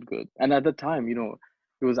something that good. And at the time, you know,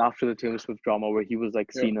 it was after the Taylor Swift drama where he was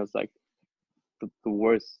like seen as like the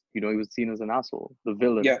worst. You know, he was seen as an asshole, the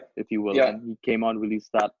villain, if you will. And he came out and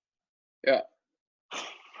released that. Yeah.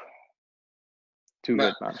 Too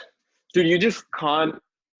good, man. Dude, you just can't.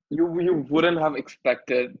 You wouldn't have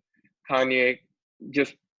expected Kanye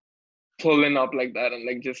just pulling up like that and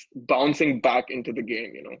like just bouncing back into the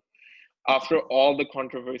game. You know, after all the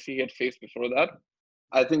controversy he had faced before that,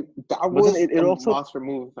 I think that was a master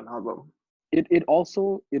move of an album. It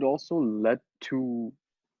also led to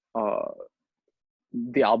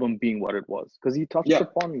the album being what it was, because he touched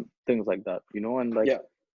upon things like that, you know, and like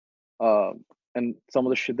and some of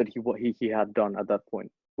the shit that he had done at that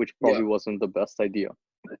point, which probably wasn't the best idea.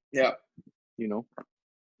 Yeah. You know?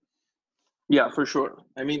 Yeah, for sure.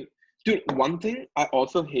 I mean, dude, one thing I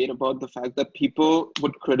also hate about the fact that people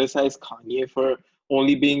would criticize Kanye for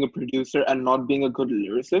only being a producer and not being a good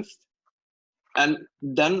lyricist. And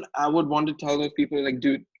then I would want to tell those people, like,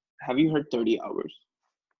 dude, have you heard 30 Hours?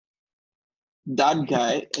 That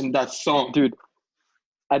guy in that song. Dude,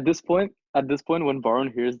 at this point, when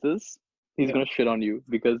Varun hears this, he's gonna shit on you,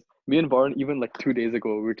 because me and Varun, even like 2 days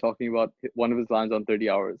ago, we were talking about one of his lines on 30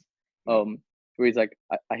 Hours. Where he's like,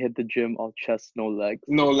 I hit the gym all chest, no legs.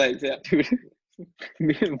 No legs, yeah. Dude,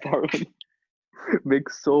 me and Varun make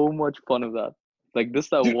so much fun of that. Like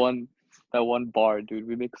that one bar, dude.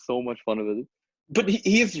 We make so much fun of it. But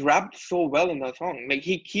he's rapped so well in that song. Like,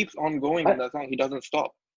 he keeps on going in that song. He doesn't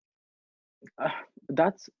stop.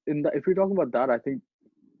 If you're talking about that, I think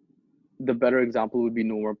the better example would be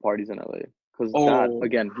No More Parties in LA. Because that,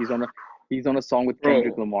 again, he's on a song with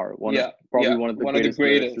Kendrick Lamar. One of the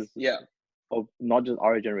greatest of not just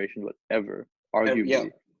our generation, but ever, arguably. Yeah,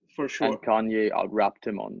 for sure. And Kanye out-rapped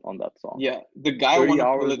him on that song. Yeah, the guy won a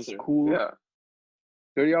Pulitzer. Is cool. Yeah.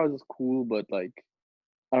 30 Hours is cool, but like,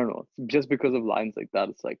 I don't know, just because of lines like that,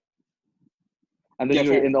 it's like. And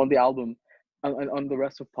then on the album, on the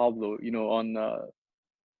rest of Pablo, you know, on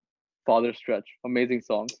Father Stretch, amazing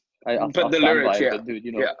song. I'll stand lyrics, by it, but dude,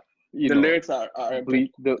 the lyrics are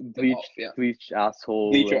bleached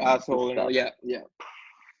asshole, bleach your asshole, and yeah.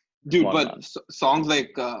 Dude, but songs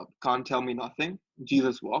like Can't Tell Me Nothing,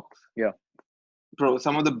 Jesus Walks, bro,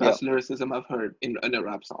 some of the best lyricism I've heard in a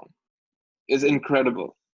rap song. Is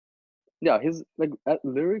incredible. Yeah, his like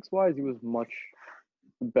lyrics wise, he was much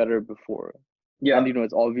better before. Yeah, and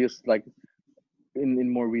it's obvious, like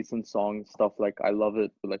in more recent songs, stuff like I Love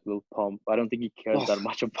It with like Lil Pump. I don't think he cares that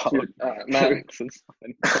much about lyrics and stuff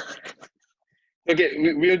anymore.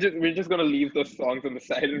 Okay, we're just gonna leave those songs on the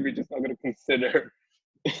side, and we're just not gonna consider.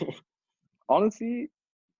 Honestly,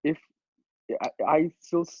 if I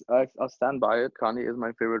still I'll stand by it. Kanye is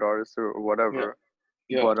my favorite artist or whatever.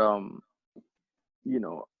 Yeah. But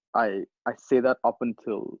I say that up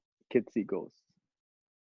until Kids See Ghosts.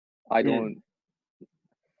 I don't.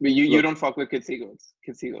 You Look, don't fuck with Kid Seagulls.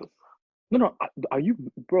 Kid Seagulls. no, are you,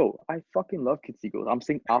 bro? I fucking love Kid Seagulls. I'm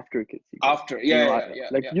saying after Kid Seagulls. After, You know, yeah.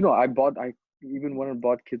 I even went and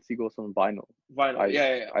bought Kid Seagulls on vinyl. Vinyl,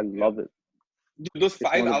 yeah. I love it. Dude, those It's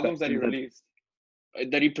one 5 of the best albums that he things that, released,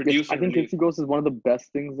 that he yes, produced I and think Kid released. Seagulls is one of the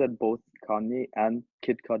best things that both Kanye and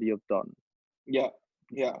Kid Cudi have done. Yeah.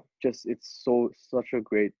 Just it's such a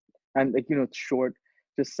great, and like, you know, it's short,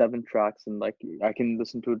 just 7 tracks, and like I can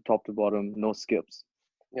listen to it top to bottom, no skips.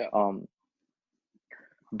 Yeah.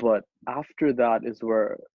 But after that is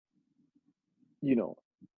where, you know,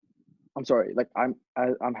 I'm sorry, like I'm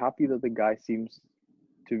happy that the guy seems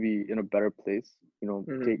to be in a better place, you know,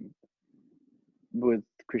 Mhm. with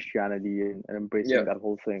Christianity and embracing Yeah. that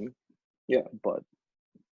whole thing. Yeah. But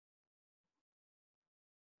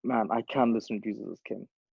man, I can't listen to Jesus is King.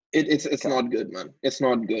 It's not good, man. It's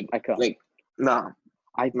not good. I can't. Like, nah.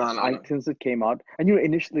 I since it came out, and you know,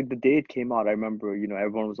 initially, like, the day it came out, I remember, you know,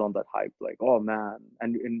 everyone was on that hype, like, oh man,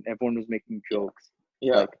 and everyone was making jokes,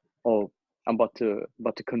 Yeah. like, oh, I'm about to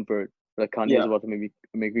convert, like Kanye is about to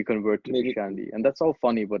make me convert to Christianity, and that's all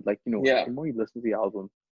funny, but like, you know, Yeah. the more you listen to the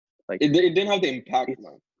album, like, it didn't have the impact,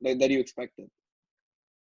 man, that you expected.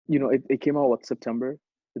 You know, it came out what, September?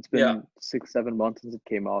 It's been 6-7 months since it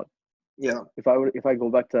came out. Yeah. If I go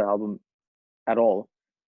back to the album at all,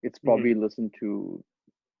 it's probably listened to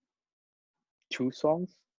 2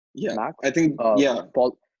 songs max. I think Follow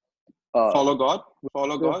God.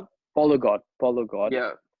 Follow God.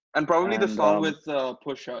 Yeah, and probably the And song with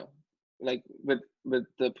Pusha, like with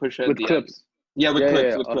the Pusha at with the clips. end. Yeah, with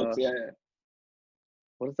clips. Yeah.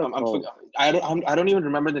 What is that called? I don't even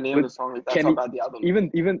remember the name of the song. Like, that's Kenny, how bad the album is.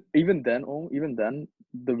 even then,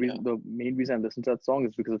 the main reason I listened to that song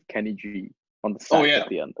is because of Kenny G on the sax at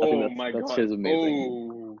the end. I think that shit is amazing.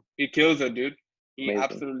 Oh, he kills it, dude. He amazing.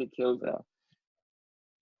 Absolutely kills it. Yeah.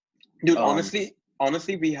 Dude,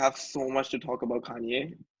 honestly, we have so much to talk about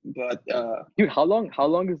Kanye, but dude, how long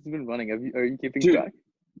has it been running? Are you keeping track?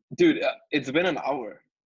 Dude, it's been an hour.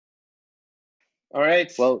 All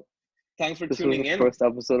right. Well, thanks for this tuning was the in. First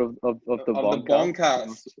episode of the Bong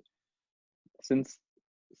Cast. Since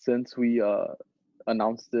we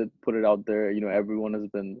announced it, put it out there, you know, everyone has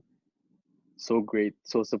been so great,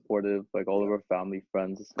 so supportive, like all of our family,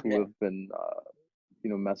 friends who have been you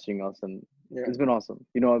know, messaging us, and it's been awesome.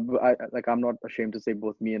 You know, I'm not ashamed to say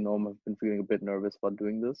both me and Om have been feeling a bit nervous about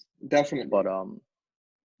doing this. Definitely.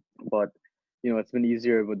 But you know, it's been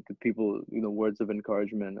easier with the people, you know, words of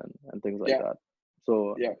encouragement and things like that.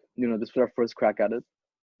 So you know, this was our first crack at it.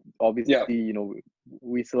 Obviously, you know,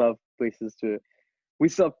 we still have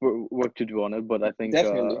work to do on it, but I think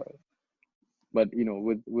but you know,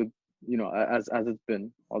 with you know, as it's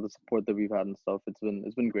been, all the support that we've had and stuff, it's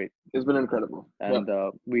been great. It's been incredible. And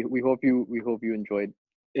we hope you enjoyed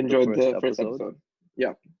the first episode.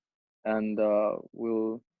 Yeah. And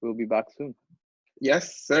we'll be back soon.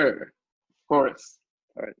 Yes, sir. Of course.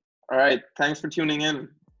 All right. All right. Thanks for tuning in.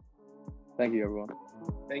 Thank you, everyone.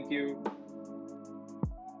 Thank you.